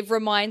 good. But it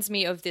reminds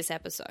me of this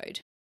episode.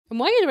 And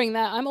while you're doing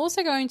that, I'm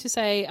also going to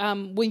say,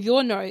 with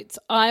your notes,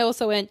 I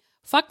also went,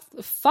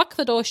 fuck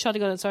the door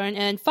shutting on its own,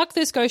 and fuck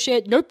this ghost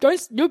shit. Nope.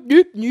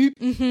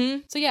 Mm-hmm.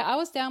 So yeah, I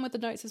was down with the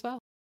notes as well.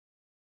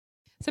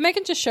 So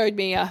Megan just showed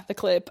me the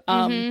clip.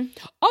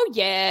 Oh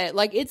yeah,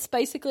 like it's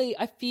basically,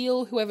 I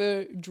feel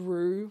whoever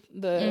drew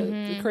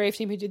the creative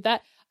team who did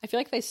that, I feel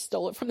like they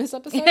stole it from this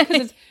episode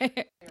because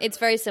it's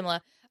very similar.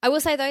 I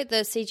will say though,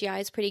 the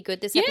CGI is pretty good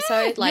this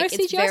episode. Like no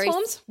CGI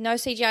swarms. No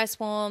CGI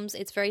swarms.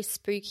 It's very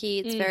spooky.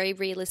 It's very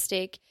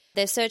realistic.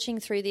 They're searching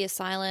through the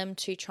asylum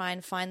to try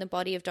and find the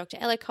body of Dr.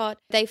 Ellicott.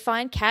 They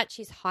find Kat.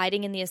 She's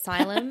hiding in the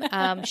asylum.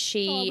 I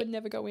would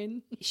never go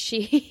in.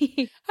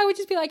 I would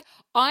just be like,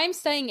 I'm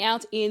staying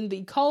out in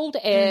the cold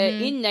air,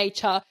 in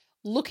nature,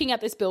 looking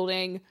at this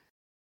building.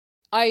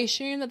 I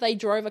assume that they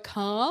drove a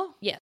car.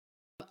 Yeah.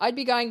 I'd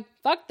be going,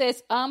 fuck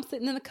this. I'm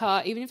sitting in the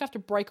car, even if I have to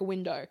break a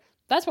window.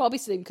 That's where I'll be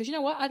sitting. Because you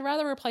know what? I'd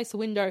rather replace the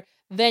window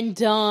than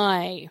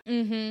die.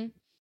 Mm-hmm.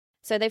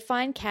 So they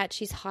find Kat.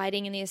 She's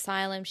hiding in the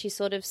asylum. She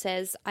sort of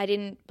says, I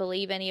didn't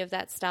believe any of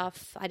that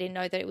stuff. I didn't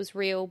know that it was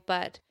real,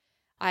 but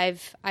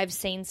I've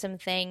seen some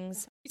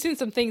things. You've seen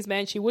some things,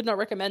 man. She would not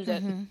recommend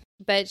it.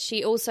 But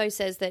she also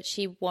says that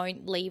she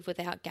won't leave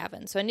without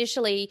Gavin. So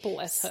initially,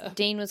 bless her,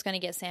 Dean was going to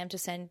get Sam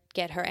to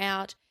get her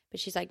out. But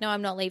she's like, no,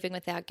 I'm not leaving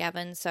without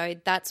Gavin. So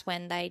that's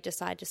when they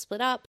decide to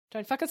split up.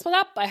 Don't fucking split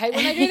up. I hate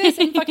when they do this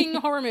in fucking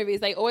horror movies.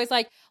 They always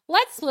like,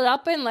 let's split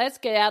up and let's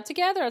get out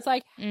together. It's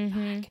like,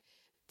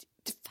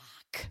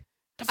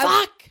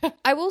 fuck.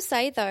 I will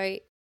say, though,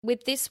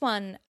 with this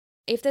one,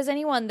 if there's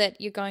anyone that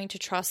you're going to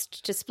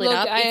trust to split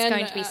up, it's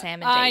going to be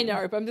Sam and Dean. I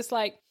know, but I'm just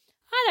like,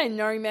 I don't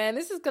know, man.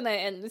 This is going to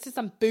end. This is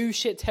some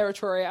bullshit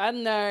territory. I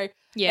don't know.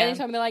 Yeah.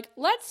 Anytime they're like,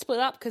 let's split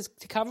up because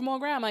to cover more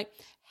ground, I'm like,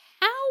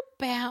 how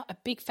about a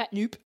big fat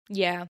nope?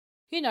 Yeah.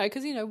 You know,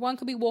 because, you know, one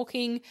could be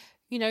walking,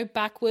 you know,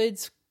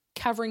 backwards,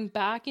 covering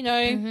back, you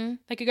know.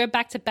 They could go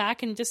back to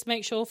back and just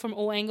make sure from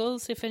all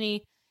angles if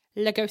any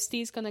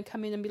Legosties going to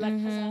come in and be like,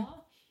 huzzah.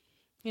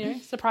 You know,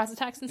 surprise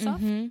attacks and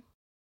stuff.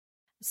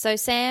 So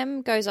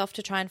Sam goes off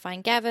to try and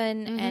find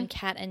Gavin, and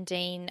Kat and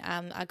Dean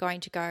are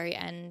going to go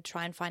and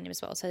try and find him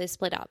as well. So they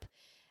split up.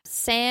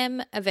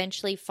 Sam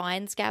eventually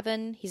finds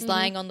Gavin. He's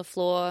lying on the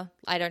floor,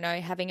 I don't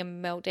know, having a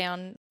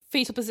meltdown.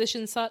 Fetal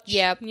position such.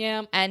 Yep.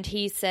 Yeah. And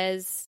he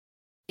says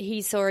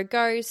he saw a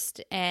ghost,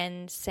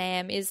 and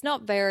Sam is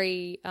not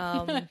very he's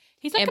not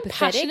empathetic.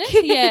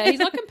 Compassionate. Yeah,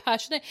 he's not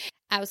compassionate.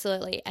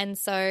 Absolutely. And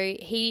so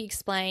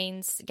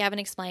Gavin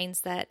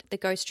explains that the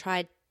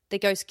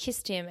ghost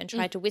kissed him and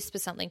tried to whisper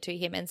something to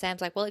him. And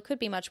Sam's like, well, it could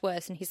be much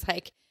worse. And he's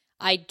like,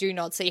 I do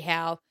not see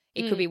how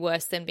it could be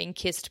worse than being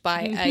kissed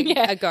by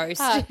a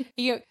ghost.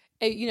 You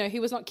know,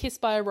 he was not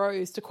kissed by a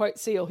rose, to quote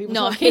Seal. He was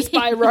not kissed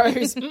by a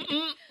rose.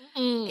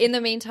 In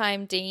the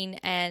meantime, Dean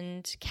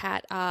and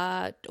Kat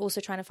are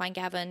also trying to find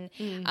Gavin.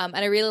 And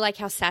I really like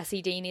how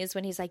sassy Dean is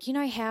when he's like, you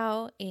know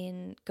how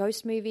in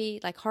ghost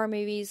movie, like horror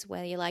movies,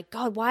 where you're like,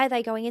 God, why are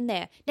they going in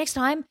there? Next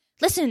time,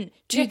 listen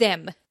to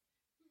them.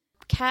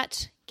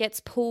 Kat gets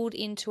pulled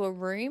into a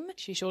room.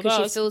 She sure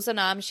does. She feels an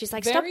arm. She's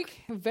like, very,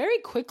 stop. Very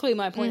quickly,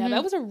 my point out.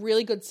 That was a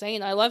really good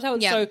scene. I loved how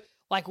it's so,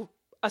 like,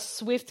 a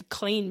swift,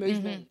 clean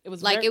movement. It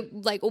was like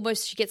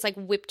almost she gets like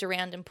whipped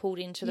around and pulled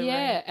into the room.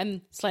 Yeah, and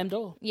slam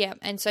door. Yeah,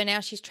 and so now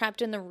she's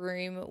trapped in the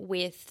room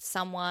with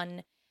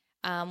someone.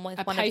 With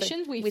a one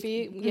patient. Of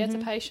the, it's a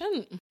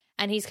patient.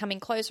 And he's coming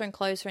closer and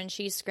closer, and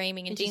she's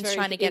screaming, and Dean's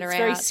trying to get her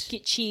out. It's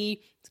very skitchy,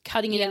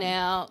 cutting in and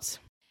out.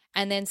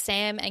 And then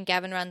Sam and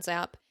Gavin runs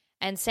up.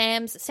 And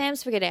Sam's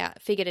figured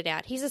it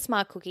out. He's a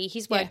smart cookie.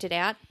 He's worked it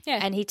out. Yeah.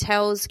 And he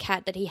tells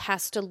Kat that she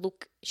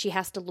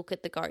has to look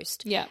at the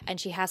ghost. Yeah. And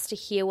she has to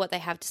hear what they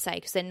have to say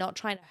because they're not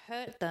trying to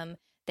hurt them.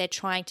 they're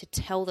trying to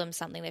tell them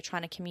something. They're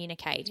trying to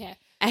communicate. Yeah.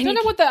 And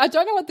I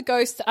don't know what the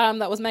ghost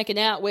that was making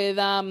out with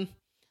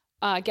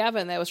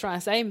Gavin that was trying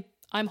to say.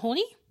 I'm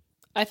horny.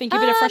 I think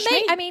you've been a fresh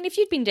meat. I mean, if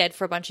you'd been dead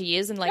for a bunch of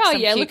years and some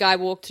cute guy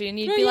walked in,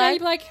 you'd be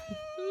like,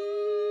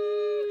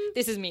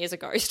 this is me as a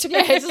ghost.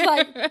 Yeah, it's just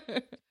like,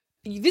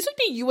 this would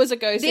be you as a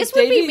ghost. This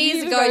would be me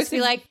as a ghost.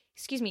 Be like,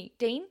 excuse me,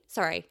 Dean?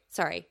 Sorry.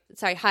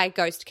 Hi,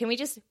 ghost. Can we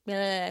just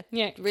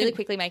really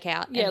quickly make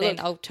out? And then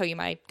I'll tell you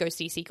my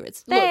ghosty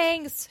secrets.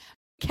 Thanks.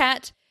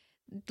 Cat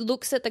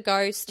looks at the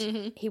ghost.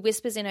 Mm-hmm. He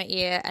whispers in her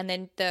ear, and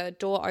then the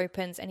door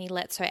opens and he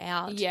lets her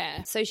out.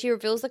 Yeah. So she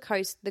reveals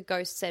the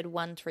ghost said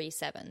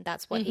 137.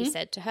 That's what he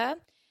said to her.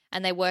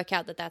 And they work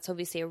out that that's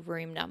obviously a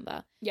room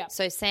number. Yeah.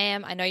 So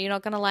Sam, I know you're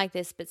not going to like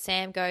this, but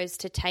Sam goes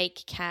to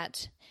take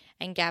Kat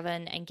and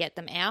Gavin and get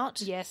them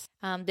out. Yes.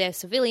 They're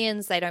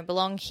civilians. They don't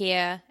belong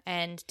here.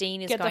 And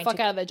Dean is going to... Get the fuck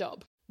out of their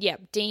job. Yeah.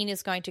 Dean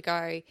is going to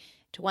go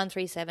to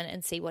 137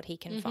 and see what he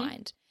can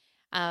find.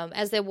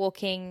 As they're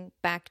walking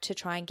back to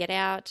try and get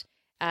out,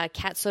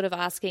 Kat's sort of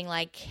asking,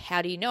 like,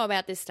 how do you know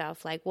about this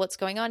stuff? Like, what's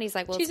going on? He's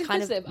like, well, she's it's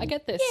kind inquisitive. I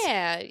get this.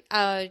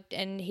 Yeah.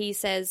 And he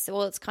says,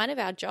 well, it's kind of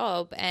our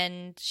job.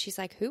 And she's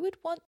like, who would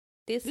want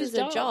this as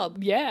a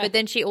job? Yeah. But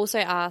then she also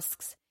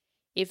asks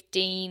if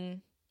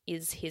Dean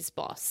is his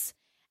boss.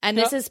 And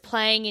this is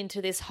playing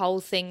into this whole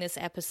thing, this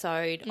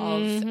episode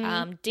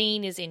of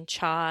Dean is in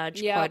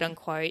charge, quote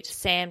unquote.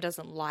 Sam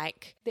doesn't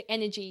like the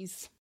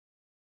energies,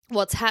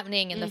 what's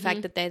happening, and the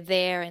fact that they're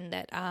there, and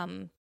that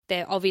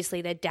they're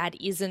obviously their dad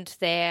isn't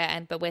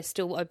there, but we're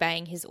still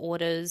obeying his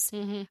orders.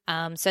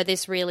 So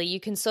this really, you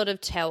can sort of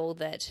tell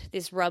that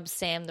this rubs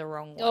Sam the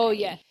wrong way. Oh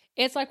yeah,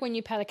 it's like when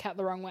you pat a cat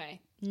the wrong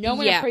way. No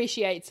one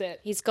appreciates it.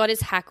 He's got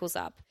his hackles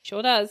up.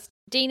 Sure does.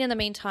 Dean, in the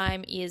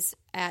meantime, is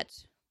at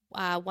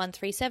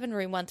 137,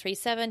 room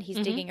 137. He's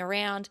digging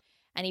around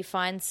and he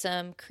finds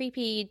some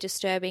creepy,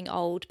 disturbing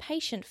old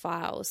patient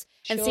files.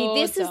 And see,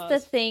 this is the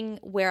thing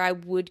where I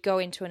would go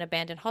into an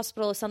abandoned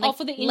hospital or something. Oh,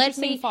 for the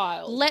interesting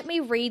files. Let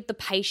me read the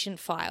patient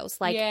files.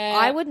 Like,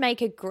 I would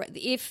make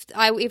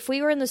if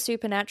we were in the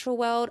supernatural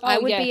world, I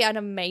would be an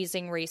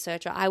amazing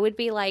researcher. I would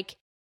be like,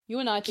 you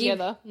and I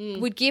together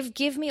would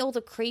give me all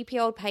the creepy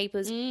old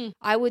papers.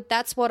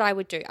 That's what I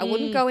would do. I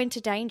wouldn't go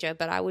into danger,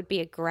 but I would be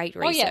a great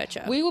researcher.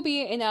 Oh, yeah. We will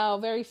be in our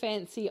very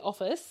fancy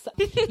office.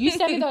 You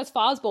send me those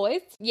files,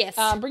 boys. Yes.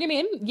 Bring them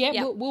in. Yeah,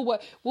 yep.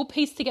 We'll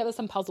piece together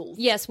some puzzles.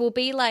 Yes, we'll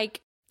be like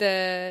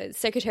the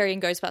secretary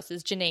in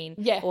Ghostbusters, Janine.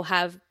 Yeah. We'll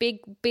have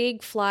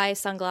big fly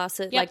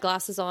sunglasses, like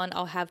glasses on.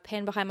 I'll have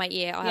pen behind my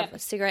ear. I'll have a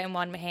cigarette in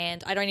one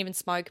hand. I don't even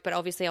smoke, but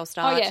obviously I'll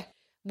start. Oh, yeah.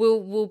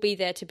 We'll be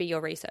there to be your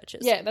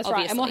researchers. Yeah, that's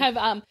obviously.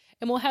 Right.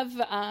 And we'll have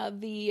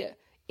the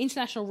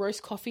international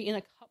roast coffee in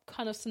a cup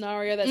kind of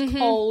scenario that's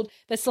cold,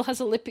 that still has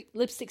a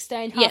lipstick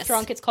stain, half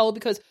drunk. It's cold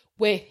because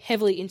we're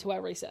heavily into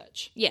our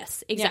research.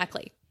 Yes,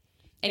 exactly.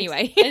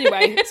 Anyway,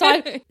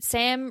 so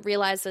Sam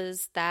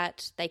realizes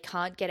that they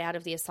can't get out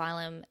of the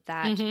asylum,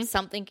 that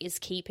something is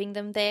keeping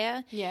them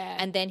there. Yeah.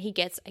 And then he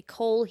gets a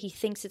call. He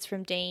thinks it's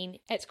from Dean.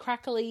 It's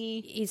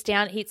crackly. He's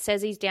down. He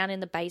says he's down in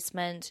the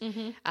basement,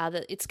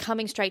 that it's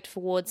coming straight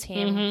towards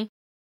him.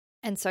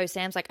 And so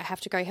Sam's like, I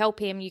have to go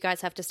help him. You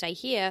guys have to stay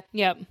here.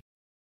 Yep.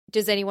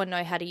 Does anyone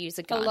know how to use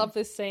a gun? I love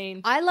this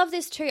scene. I love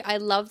this too. I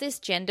love this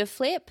gender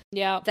flip.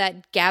 Yeah.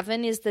 That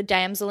Gavin is the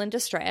damsel in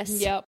distress.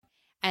 Yep.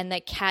 And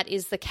that Kat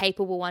is the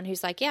capable one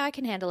who's like, yeah, I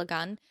can handle a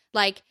gun.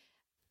 Like,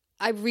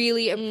 I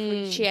really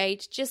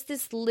appreciate just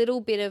this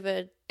little bit of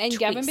a twist.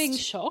 Gavin being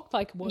shocked,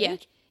 like,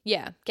 what?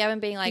 Yeah.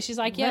 Gavin being like, she's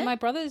like, yeah, my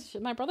brother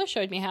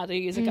showed me how to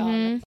use a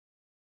gun.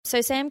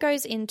 So Sam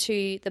goes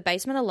into the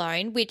basement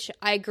alone, which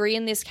I agree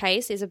in this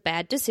case is a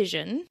bad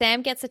decision.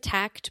 Sam gets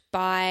attacked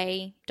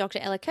by Dr.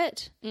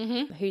 Ellicott,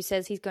 who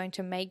says he's going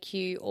to make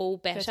you all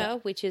better.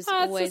 Which is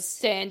always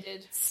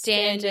standard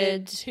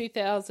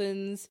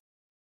 2000s.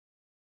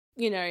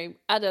 You know,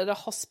 at a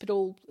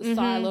hospital,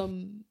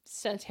 asylum,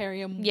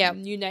 sanitarium,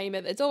 you name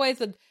it. It's always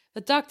the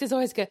doctor's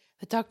always go,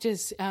 the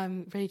doctor's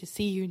ready to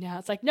see you now.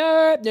 It's like,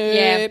 no.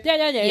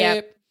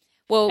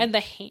 Well, and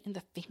the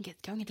fingers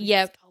going into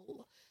his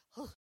skull.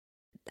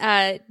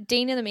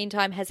 Dean, in the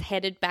meantime, has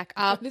headed back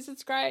up. This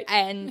is great.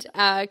 And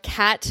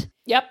Kat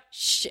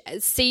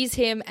sees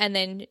him and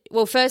then,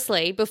 well,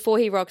 firstly, before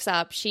he rocks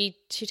up, she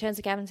turns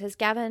to Gavin and says,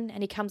 Gavin,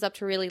 and he comes up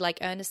to really like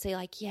earnestly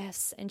like,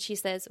 yes. And she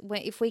says,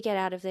 if we get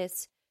out of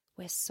this,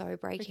 we're so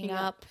breaking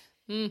up.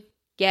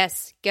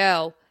 Yes,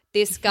 girl,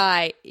 this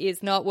guy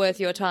is not worth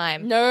your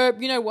time. No,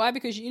 you know why?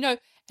 Because,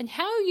 and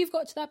how you've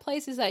got to that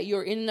place is that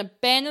you're in an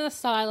abandoned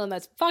asylum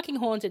that's fucking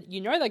haunted.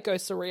 You know that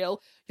ghosts are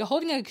real. You're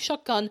holding a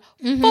shotgun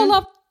full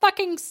of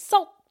fucking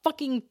salt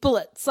fucking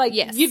bullets. Like,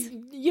 yes.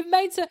 You've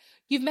made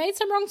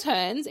some wrong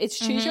turns. It's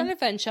choose your own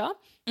adventure.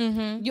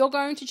 You're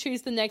going to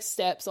choose the next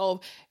steps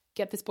of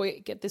get this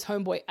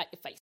homeboy at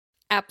your face.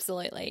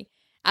 Absolutely.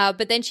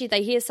 But then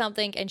they hear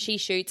something and she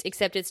shoots,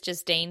 except it's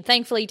just Dean.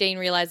 Thankfully, Dean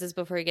realizes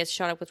before he gets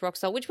shot up with rock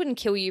salt, which wouldn't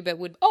kill you, but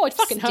would it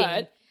fucking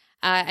hurt.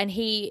 And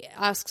he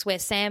asks where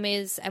Sam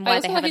is and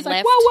why they haven't left.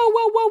 Like,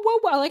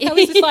 whoa. I like how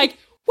he's just like,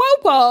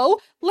 whoa,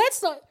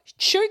 let's not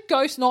shoot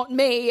Ghost, not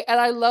me. And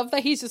I love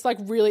that he's just like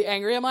really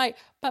angry. I'm like,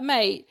 but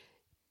mate,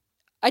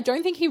 I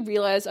don't think he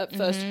realized at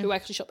first who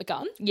actually shot the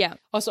gun. Yeah.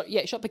 Oh, sorry,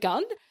 yeah, shot the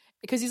gun.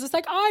 Because he's just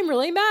like, I'm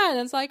really mad.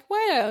 And it's like,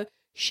 wait,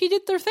 she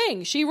did their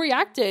thing. She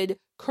reacted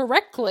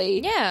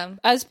correctly. Yeah.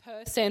 As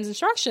per Sam's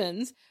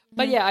instructions.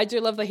 But yeah, I do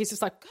love that he's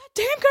just like, God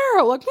damn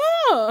girl, like,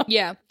 ah.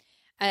 Yeah.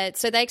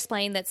 So they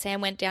explained that Sam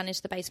went down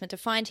into the basement to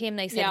find him.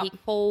 They said he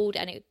called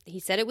and he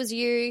said it was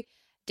you.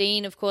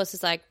 Dean, of course,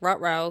 is like,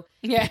 ruh-roh.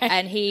 Yeah.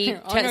 And he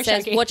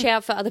says, watch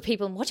out for other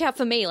people and watch out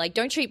for me. Like,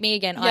 don't treat me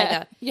again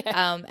either. Yeah.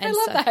 And I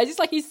love that. It's just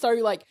like he's so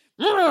like,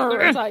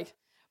 it's like,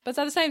 but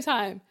at the same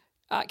time,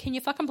 can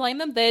you fucking blame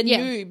them? They're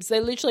noobs.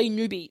 They're literally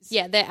newbies.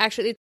 Yeah, they're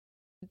actually,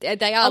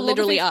 they are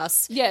literally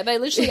us. Yeah, they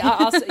literally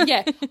are us.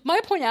 Yeah.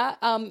 Might point out,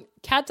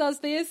 Kat does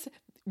this.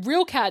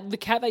 Real Kat, the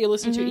cat that you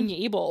listen to in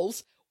your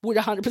earballs, would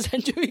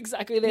 100% do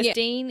exactly this. Yeah.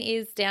 Dean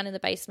is down in the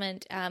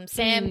basement.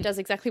 Sam does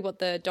exactly what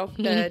the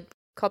doctor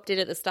cop did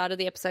at the start of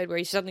the episode, where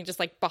he's suddenly just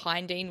like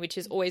behind Dean, which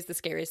is always the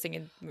scariest thing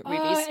in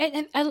movies.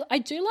 And I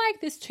do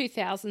like this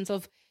 2000s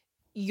of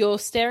you're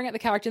staring at the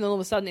character and then all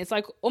of a sudden it's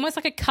like almost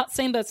like a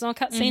cutscene, but it's not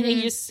a cutscene, and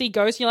you just see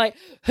ghosts and you're like,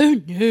 who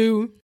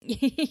knew?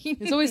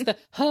 It's always the,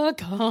 oh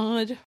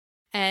God.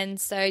 And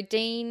so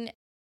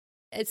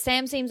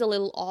Sam seems a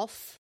little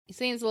off. He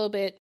seems a little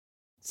bit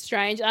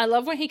strange. I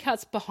love when he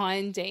cuts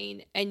behind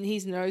Dean and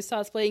his nose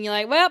starts bleeding. You're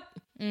like, well,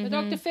 the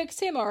doctor fixed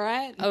him, all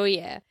right. Oh,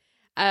 yeah.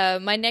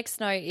 My next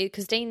note is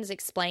because Dean's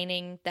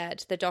explaining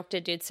that the doctor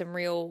did some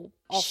real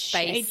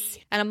off-base.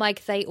 And I'm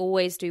like, they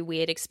always do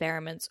weird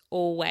experiments.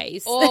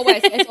 Always.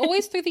 It's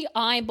always through the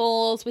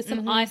eyeballs with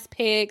some ice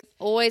picks.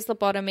 Always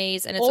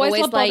lobotomies. And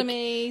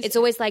it's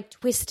always like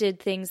twisted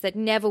things that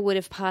never would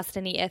have passed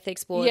any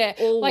ethics board. Yeah.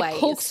 Always. Like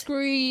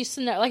corkscrews.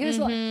 Like there's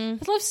a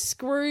lot of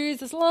screws.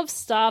 There's a lot of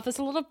stuff. There's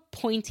a lot of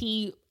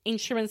pointy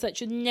instruments that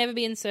should never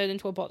be inserted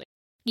into a body.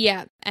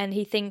 Yeah. And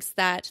he thinks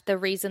that the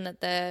reason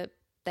that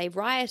they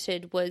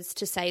rioted was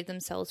to save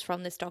themselves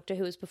from this doctor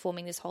who was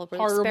performing this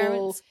horrible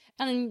experiment.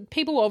 And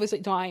people were obviously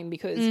dying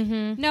because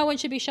no one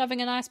should be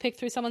shoving an ice pick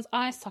through someone's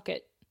eye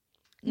socket.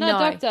 No,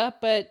 doctor,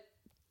 but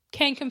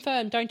can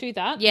confirm, don't do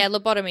that. Yeah,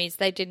 lobotomies,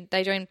 they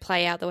don't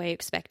play out the way you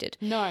expected.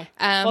 No,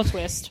 plot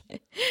twist.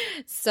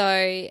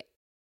 So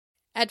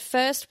at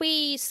first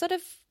we sort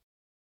of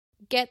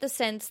get the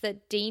sense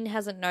that Dean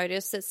hasn't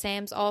noticed that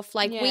Sam's off.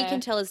 Like, we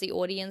can tell as the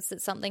audience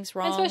that something's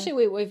wrong.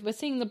 Especially we're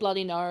seeing the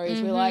bloody nose.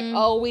 We're like,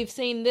 oh, we've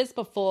seen this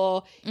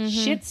before.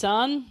 Shit,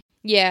 son.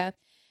 Yeah.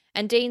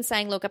 And Dean's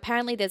saying, look,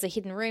 apparently there's a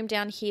hidden room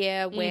down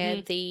here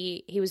where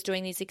he was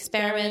doing these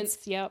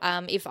experiments. Yep.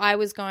 If I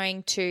was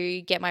going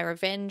to get my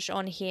revenge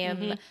on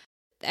him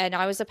and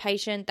I was a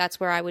patient, that's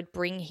where I would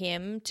bring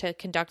him to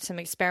conduct some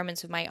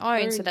experiments of my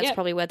own. So that's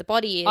probably where the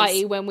body is.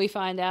 I.e. when we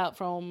find out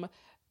from,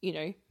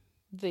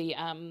 the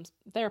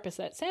therapist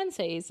that Sam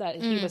sees that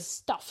he was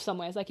stuffed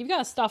somewhere. It's like, if you're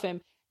going to stuff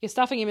him, you're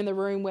stuffing him in the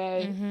room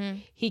where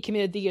he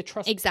committed the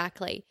atrocity.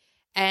 Exactly.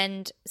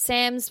 And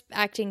Sam's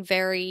acting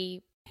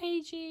very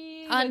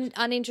cagey,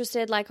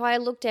 uninterested. Like, I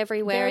looked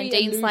everywhere, and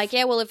Dean's aloof. Like,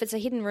 yeah, well, if it's a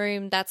hidden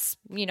room, that's,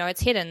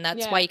 it's hidden.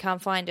 That's why you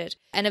can't find it.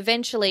 And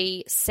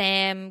eventually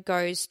Sam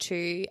goes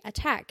to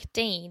attack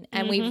Dean,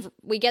 and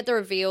we get the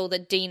reveal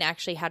that Dean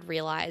actually had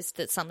realized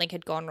that something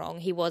had gone wrong.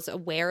 He was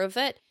aware of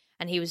it.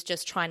 And he was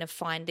just trying to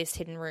find this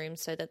hidden room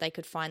so that they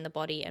could find the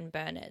body and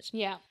burn it.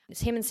 Yeah.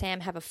 Him and Sam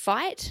have a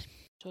fight.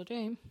 Sure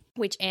do.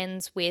 Which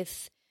ends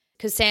with,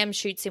 because Sam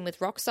shoots him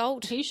with rock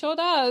salt. He sure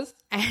does.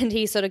 And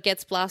he sort of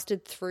gets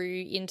blasted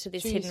through into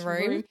this hidden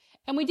room.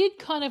 And we did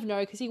kind of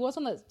know, because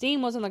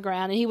Dean was on the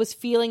ground and he was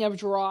feeling a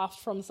draft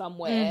from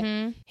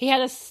somewhere. He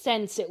had a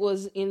sense there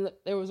was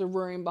a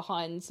room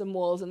behind some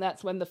walls, and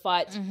that's when the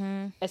fight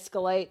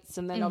escalates.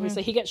 And then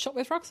obviously he gets shot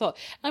with rock salt.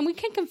 And we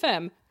can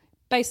confirm,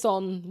 based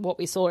on what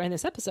we saw in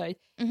this episode,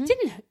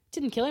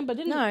 didn't kill him, but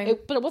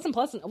but it wasn't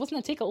pleasant. It wasn't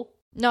a tickle.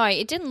 No,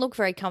 it didn't look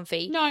very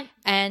comfy. No.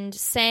 And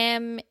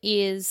Sam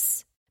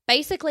is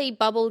basically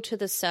bubbled to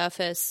the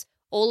surface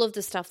all of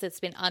the stuff that's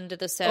been under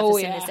the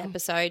surface in this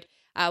episode,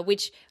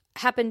 which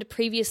happened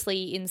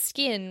previously in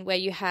Skin, where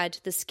you had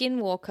the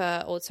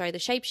Skinwalker, the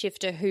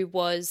shapeshifter, who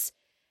was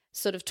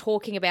sort of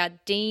talking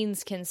about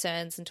Dean's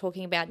concerns and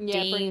talking about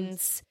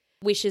Dean's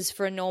wishes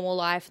for a normal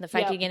life and the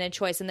fact again a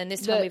choice. And then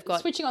this time we've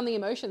got switching on the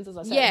emotions, as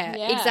I said.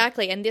 Yeah,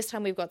 exactly. And this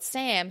time we've got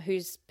Sam,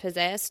 who's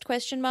possessed ?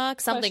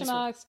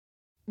 Something's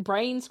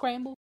brain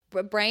scrambled,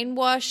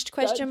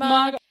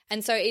 brainwashed ?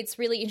 And so it's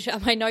really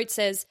my note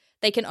says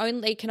they can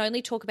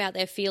only talk about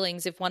their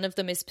feelings if one of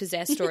them is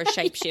possessed or a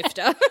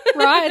shapeshifter.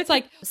 Right? It's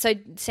like, so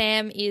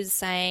Sam is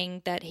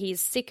saying that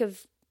he's sick of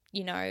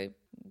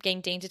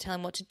getting Dean to tell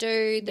him what to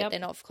do, that they're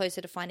not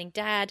closer to finding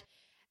Dad.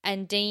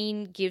 And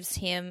Dean gives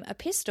him a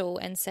pistol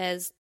and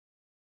says,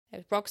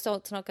 rock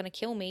salt's not going to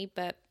kill me,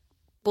 but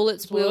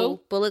bullets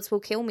will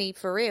kill me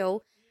for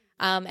real.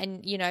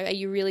 And, are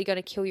you really going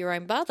to kill your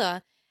own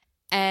brother?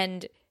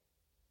 And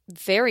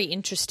very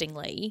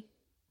interestingly,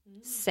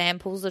 Sam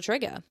pulls the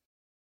trigger.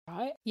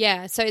 Right.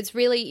 Yeah, so it's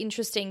really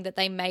interesting that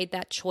they made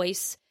that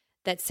choice,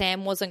 that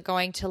Sam wasn't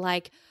going to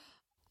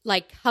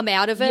like come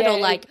out of it or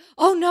like,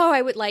 oh no,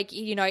 I would like,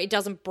 you know, it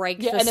doesn't break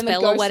the and then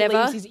spell the ghost or whatever.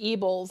 leaves his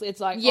earballs. It's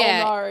like, oh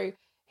no,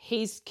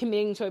 he's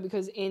committing to it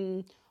because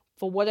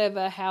for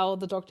whatever, how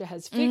the doctor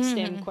has fixed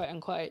him, quote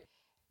unquote,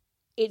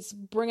 it's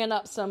bringing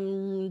up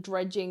some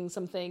dredging,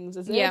 some things.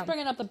 It's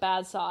bringing up the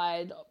bad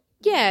side.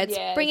 Yeah, it's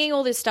bringing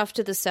all this stuff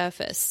to the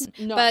surface.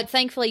 No. But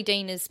thankfully,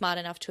 Dean is smart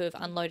enough to have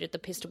unloaded the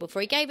pistol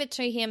before he gave it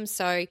to him,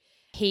 so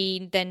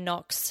he then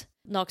knocks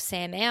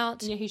Sam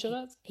out. Yeah, he sure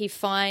does. He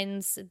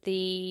finds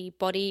the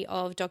body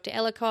of Dr.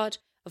 Ellicott.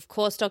 Of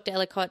course, Dr.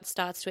 Ellicott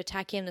starts to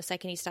attack him the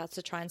second he starts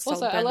to try and burn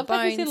the bones. I love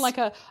that he's in like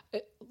a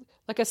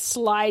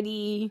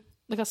slidey,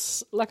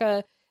 like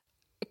a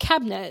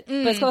cabinet,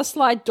 but it's got a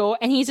slide door,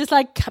 and he's just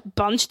like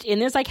bunched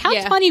in. It's like, how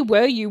tiny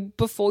were you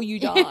before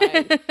you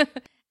died?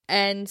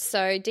 And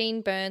so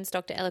Dean burns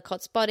Dr.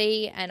 Ellicott's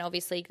body, and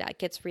obviously that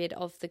gets rid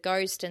of the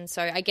ghost. And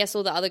so I guess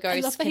all the other ghosts.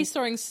 I love that he's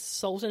throwing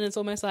salt, and it's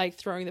almost like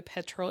throwing the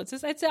petrol.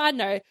 It's I don't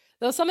know.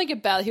 There was something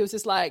about it. He was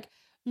just like,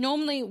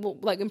 normally,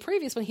 like in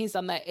previous when he's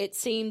done that, it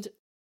seemed,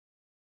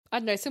 I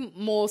don't know, some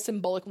more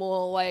symbolic,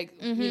 more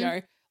like, you know,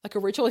 like a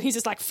ritual. He's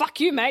just like, fuck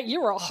you, mate.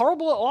 You're a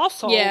horrible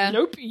asshole. Yeah.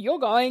 Nope. You're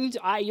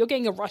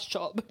getting a rush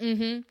job.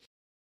 Mm-hmm.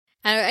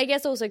 And I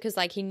guess also because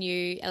like he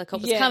knew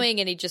Ellicott was coming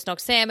and he just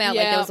knocked Sam out.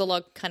 Like there was a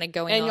lot kind of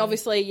going on. And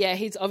obviously,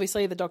 he's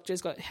obviously the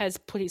doctor's has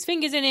put his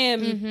fingers in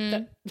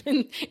him,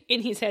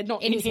 in his head,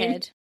 not in his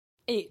head,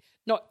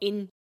 not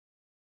in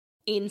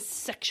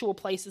sexual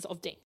places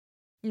of Dean.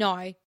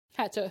 No,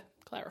 had to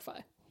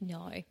clarify.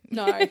 No.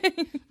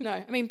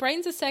 I mean,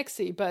 brains are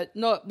sexy, but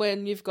not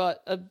when you've got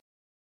a.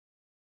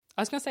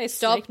 I was going to say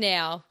stop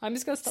now. I'm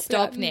just going to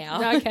stop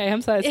now. Okay,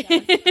 I'm so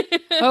sorry.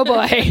 Oh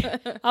boy.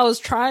 I was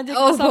trying to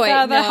dig myself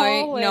out of that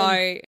hole.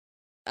 No.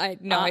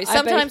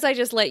 Sometimes I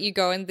just let you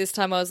go, and this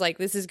time I was like,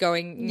 this is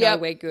going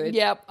nowhere good.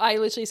 Yep. I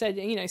literally said,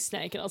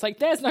 snake, and I was like,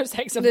 there's no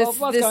sex involved.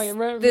 What's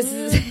going on? This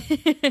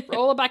is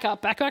roll it back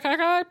up. Back.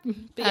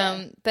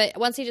 But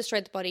once he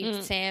destroyed the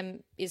body, Sam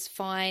is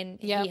fine.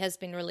 Yep. He has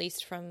been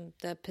released from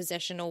the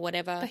possession or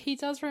whatever. But he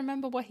does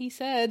remember what he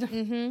said.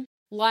 Mm-hmm.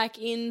 Like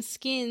in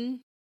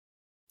Skin.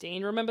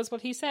 Dean remembers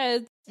what he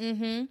said.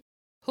 Mm-hmm.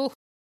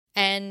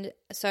 And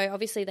so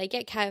obviously they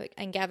get Kat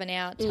and Gavin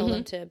out, tell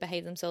them to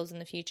behave themselves in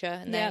the future,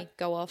 and they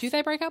go off. Do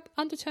they break up?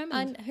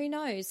 Undetermined. Who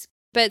knows?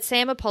 But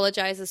Sam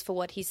apologizes for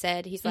what he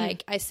said. He's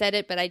like, I said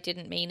it, but I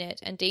didn't mean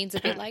it. And Dean's a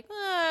bit like,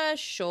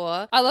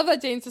 sure. I love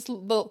that Dean's just,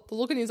 the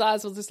look in his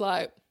eyes was just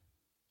like,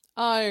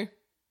 oh,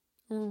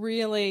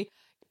 really?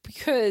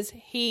 Because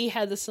he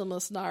had a similar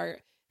scenario,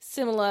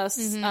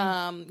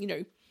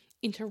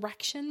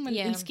 interaction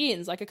in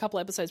Skins, like a couple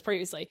episodes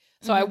previously.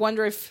 So I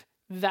wonder if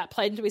that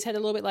played into his head a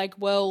little bit, like,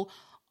 well,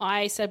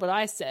 I said what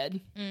I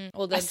said.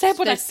 Or I said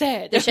what I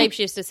said. The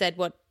shapeshifter said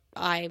what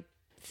I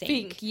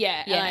think.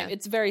 Yeah. And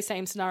it's the very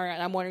same scenario,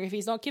 and I'm wondering if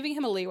he's not giving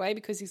him a leeway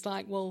because he's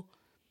like, well,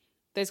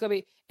 there's got to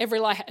be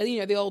every lie,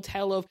 the old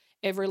tale of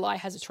every lie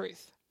has a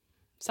truth.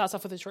 Starts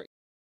off with a truth.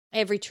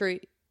 Every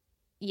truth.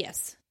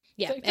 Yes.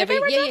 Yeah. So,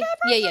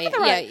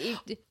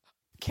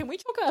 Can we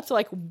talk up to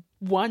like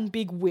one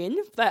big win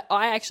that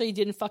I actually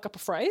didn't fuck up a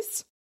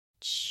phrase?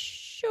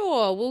 Sure,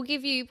 I'll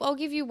give you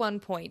 1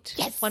 point.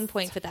 Yes. 1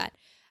 point for that.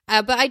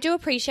 But I do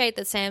appreciate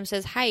that Sam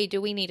says, hey, do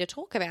we need to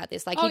talk about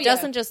this? Like, he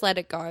doesn't just let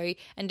it go.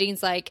 And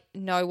Dean's like,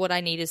 no, what I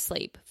need is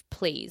sleep,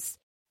 please.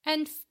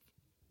 And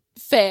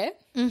fair,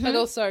 but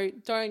also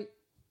don't.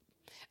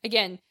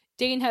 Again,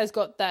 Dean has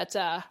got that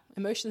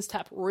emotions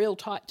tap real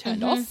tight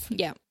turned off.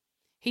 Yeah.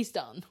 He's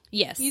done.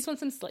 Yes. He just wants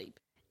some sleep.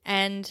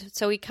 And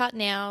so we cut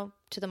now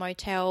to the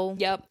motel.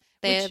 Yep.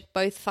 They're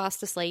both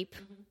fast asleep.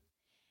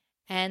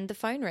 And the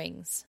phone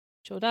rings.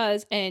 Sure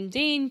does. And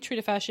Dean, true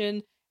to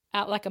fashion,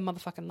 out like a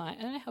motherfucking light.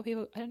 I don't know how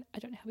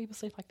people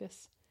sleep like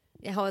this.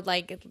 How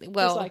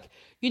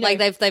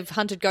they've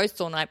hunted ghosts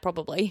all night,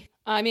 probably.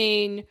 I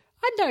mean,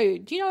 I don't know.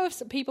 Do you know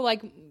if people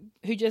like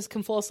who just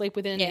can fall asleep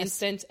within an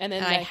instant and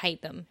then I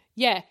hate them.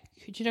 Yeah.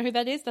 Do you know who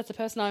that is? That's the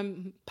person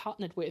I'm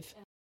partnered with.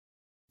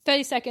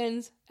 30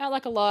 seconds, out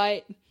like a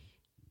light.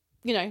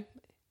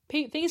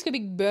 Things could be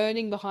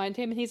burning behind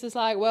him, and he's just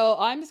like, well,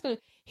 I'm just going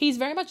to... He's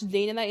very much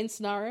Dean in that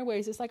scenario where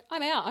he's just like,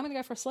 I'm out. I'm going to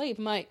go for a sleep.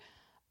 I'm like,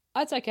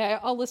 that's okay.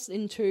 I'll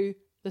listen to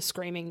the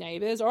screaming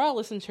neighbors, or I'll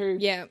listen to,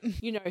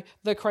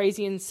 the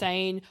crazy,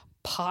 insane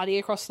party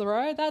across the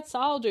road.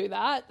 I'll do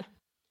that.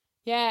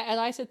 Yeah, and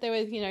I sit there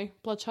with,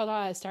 bloodshot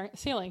eyes staring at the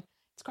ceiling.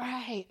 It's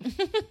great.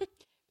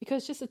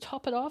 Because just to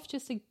top it off,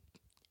 just to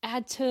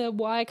add to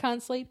why I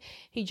can't sleep,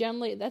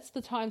 that's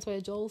the times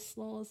where Joel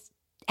snores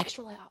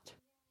extra loud.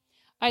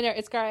 I know,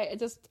 it's great. It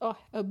just,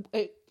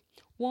 it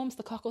warms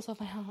the cockles of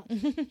my heart.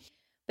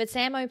 But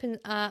Sam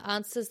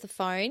answers the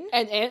phone.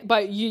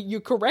 But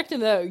you're correct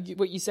in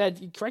what you said.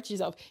 You corrected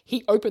yourself.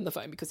 He opened the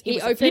phone because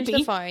he opened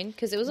the phone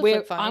because it was a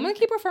flip phone. I'm going to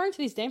keep referring to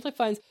these damn flip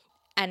phones.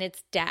 And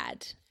it's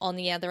Dad on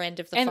the other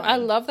end of the phone. And I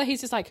love that he's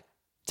just like,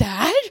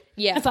 Dad?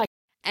 Yeah. It's like,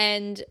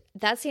 and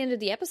that's the end of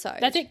the episode.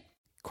 That's it.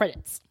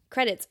 Credits,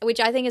 which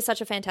I think is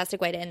such a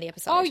fantastic way to end the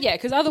episode. Oh, yeah,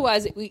 because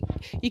otherwise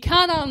you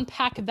can't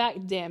unpack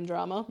that damn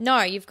drama.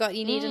 No, you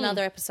need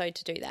another episode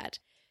to do that.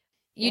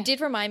 You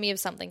did remind me of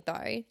something,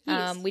 though,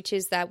 Yes. which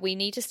is that we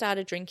need to start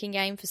a drinking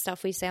game for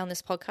stuff we say on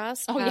this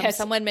podcast. Oh, yes.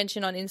 Someone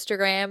mentioned on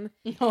Instagram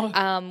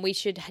we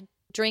should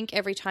drink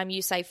every time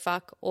you say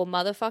fuck or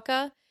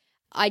motherfucker.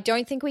 I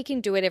don't think we can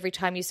do it every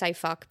time you say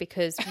fuck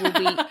because we'll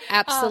be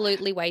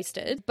absolutely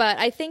wasted. But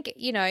I think,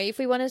 if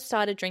we want to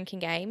start a drinking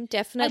game,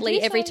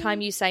 definitely every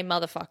time you say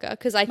motherfucker,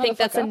 because I think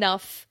that's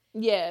enough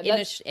Yeah.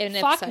 in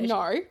an fuck episode.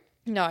 No.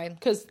 No,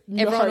 Because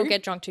everyone will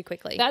get drunk too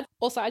quickly.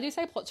 Also, I do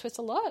say plot twist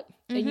a lot.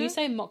 And you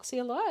say Moxie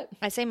a lot.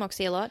 I say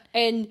Moxie a lot.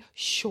 And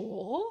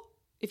sure.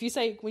 If you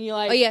say, when you're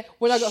like, Oh, yeah.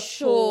 when I got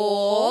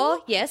sure.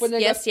 Yes.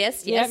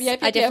 Yep,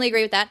 I definitely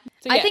agree with that.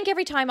 So, I think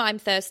every time I'm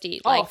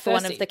thirsty, for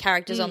one of the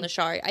characters on the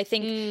show, I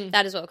think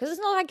that as well. Because it's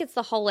not like it's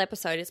the whole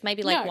episode. It's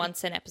maybe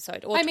once an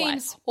episode or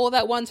twice. Or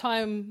that one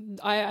time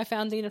I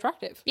found Dean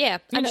attractive. Yeah.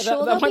 I'm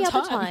sure there'll be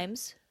other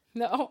times.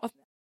 No,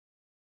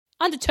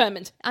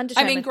 undetermined. I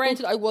mean,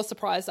 granted, I was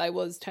surprised I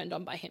was turned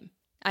on by him.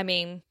 I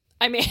mean,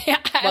 I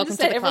welcome to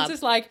the everyone's club.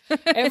 just like,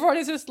 everyone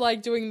is just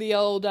like doing the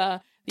old,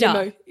 yep.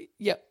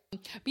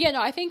 But yeah,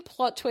 no, I think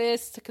plot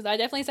twist, because I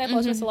definitely say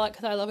plot twist a lot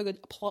because I love a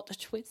good plot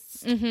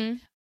twist. Mm-hmm.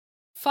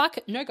 Fuck,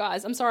 no,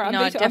 guys, I'm sorry, I'm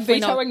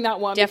definitely vetoing that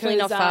one. Definitely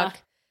because, not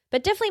fuck.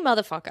 But definitely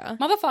motherfucker.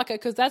 Motherfucker,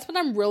 because that's when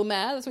I'm real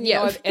mad. That's when you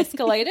know I've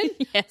escalated.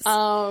 Yes.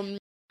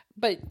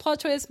 But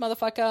plot twist,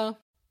 motherfucker.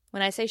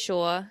 When I say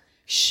sure.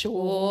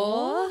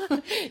 Sure.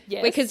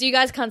 Yes. Because you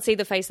guys can't see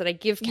the face that I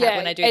give Kat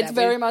when I do that. It's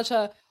very much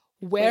a,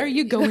 where are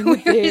you going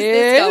with this?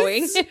 Where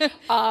is this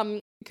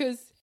going?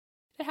 Because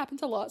it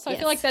happens a lot. So I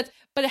feel like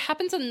but it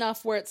happens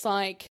enough where it's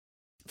like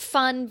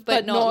fun,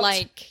 but not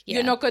like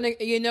you're not gonna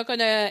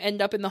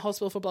end up in the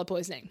hospital for blood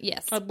poisoning.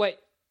 Yes. Wait,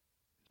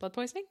 blood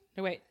poisoning?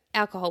 No, wait,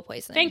 alcohol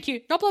poisoning. Thank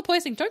you. Not blood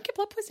poisoning. Don't get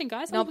blood poisoning,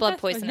 guys. Not blood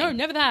poisoning. No,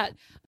 never that.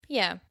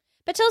 Yeah.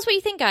 But tell us what you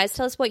think, guys.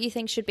 Tell us what you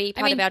think should be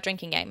part of our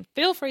drinking game.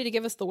 Feel free to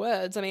give us the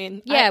words. I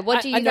mean,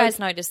 what do you guys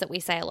notice that we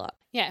say a lot?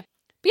 Yeah.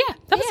 But yeah,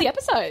 that was the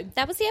episode.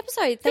 That was the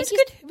episode.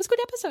 It was a good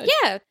episode.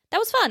 Yeah, that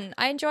was fun.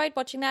 I enjoyed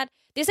watching that.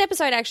 This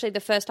episode, actually,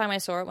 the first time I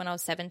saw it when I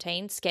was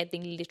 17, scared the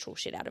literal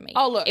shit out of me.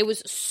 Oh, look. It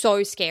was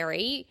so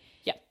scary.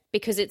 Yeah.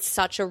 Because it's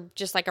such a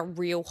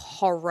real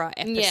horror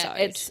episode.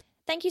 Yeah,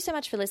 Thank you so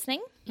much for listening.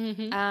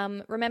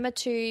 Mm-hmm. Remember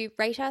to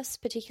rate us,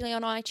 particularly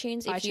on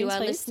iTunes. If you are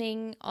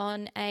listening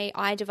on a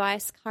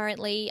iDevice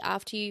currently,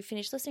 after you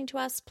finish listening to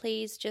us,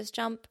 please just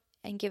jump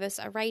and give us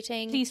a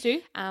rating. Please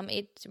do.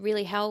 It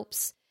really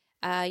helps.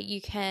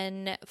 You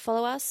can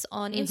follow us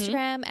on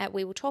Instagram at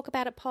We Will Talk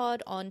About It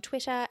Pod, on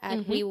Twitter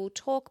at We Will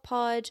Talk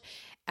Pod.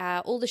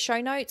 All the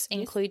show notes,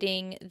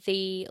 including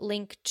the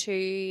link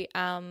to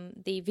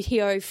the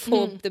video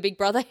for the Big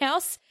Brother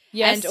house.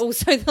 Yes. And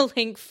also the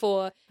link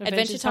for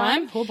Adventure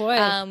Time. Oh, boy.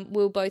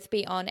 Will both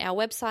be on our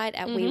website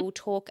at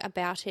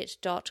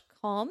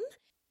wewilltalkaboutit.com.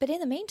 But in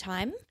the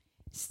meantime,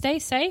 stay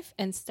safe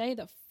and stay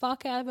the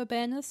fuck out of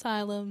abandoned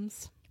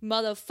asylums.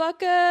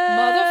 Motherfuckers!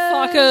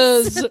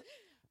 Motherfuckers!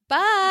 Bye!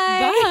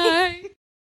 Bye!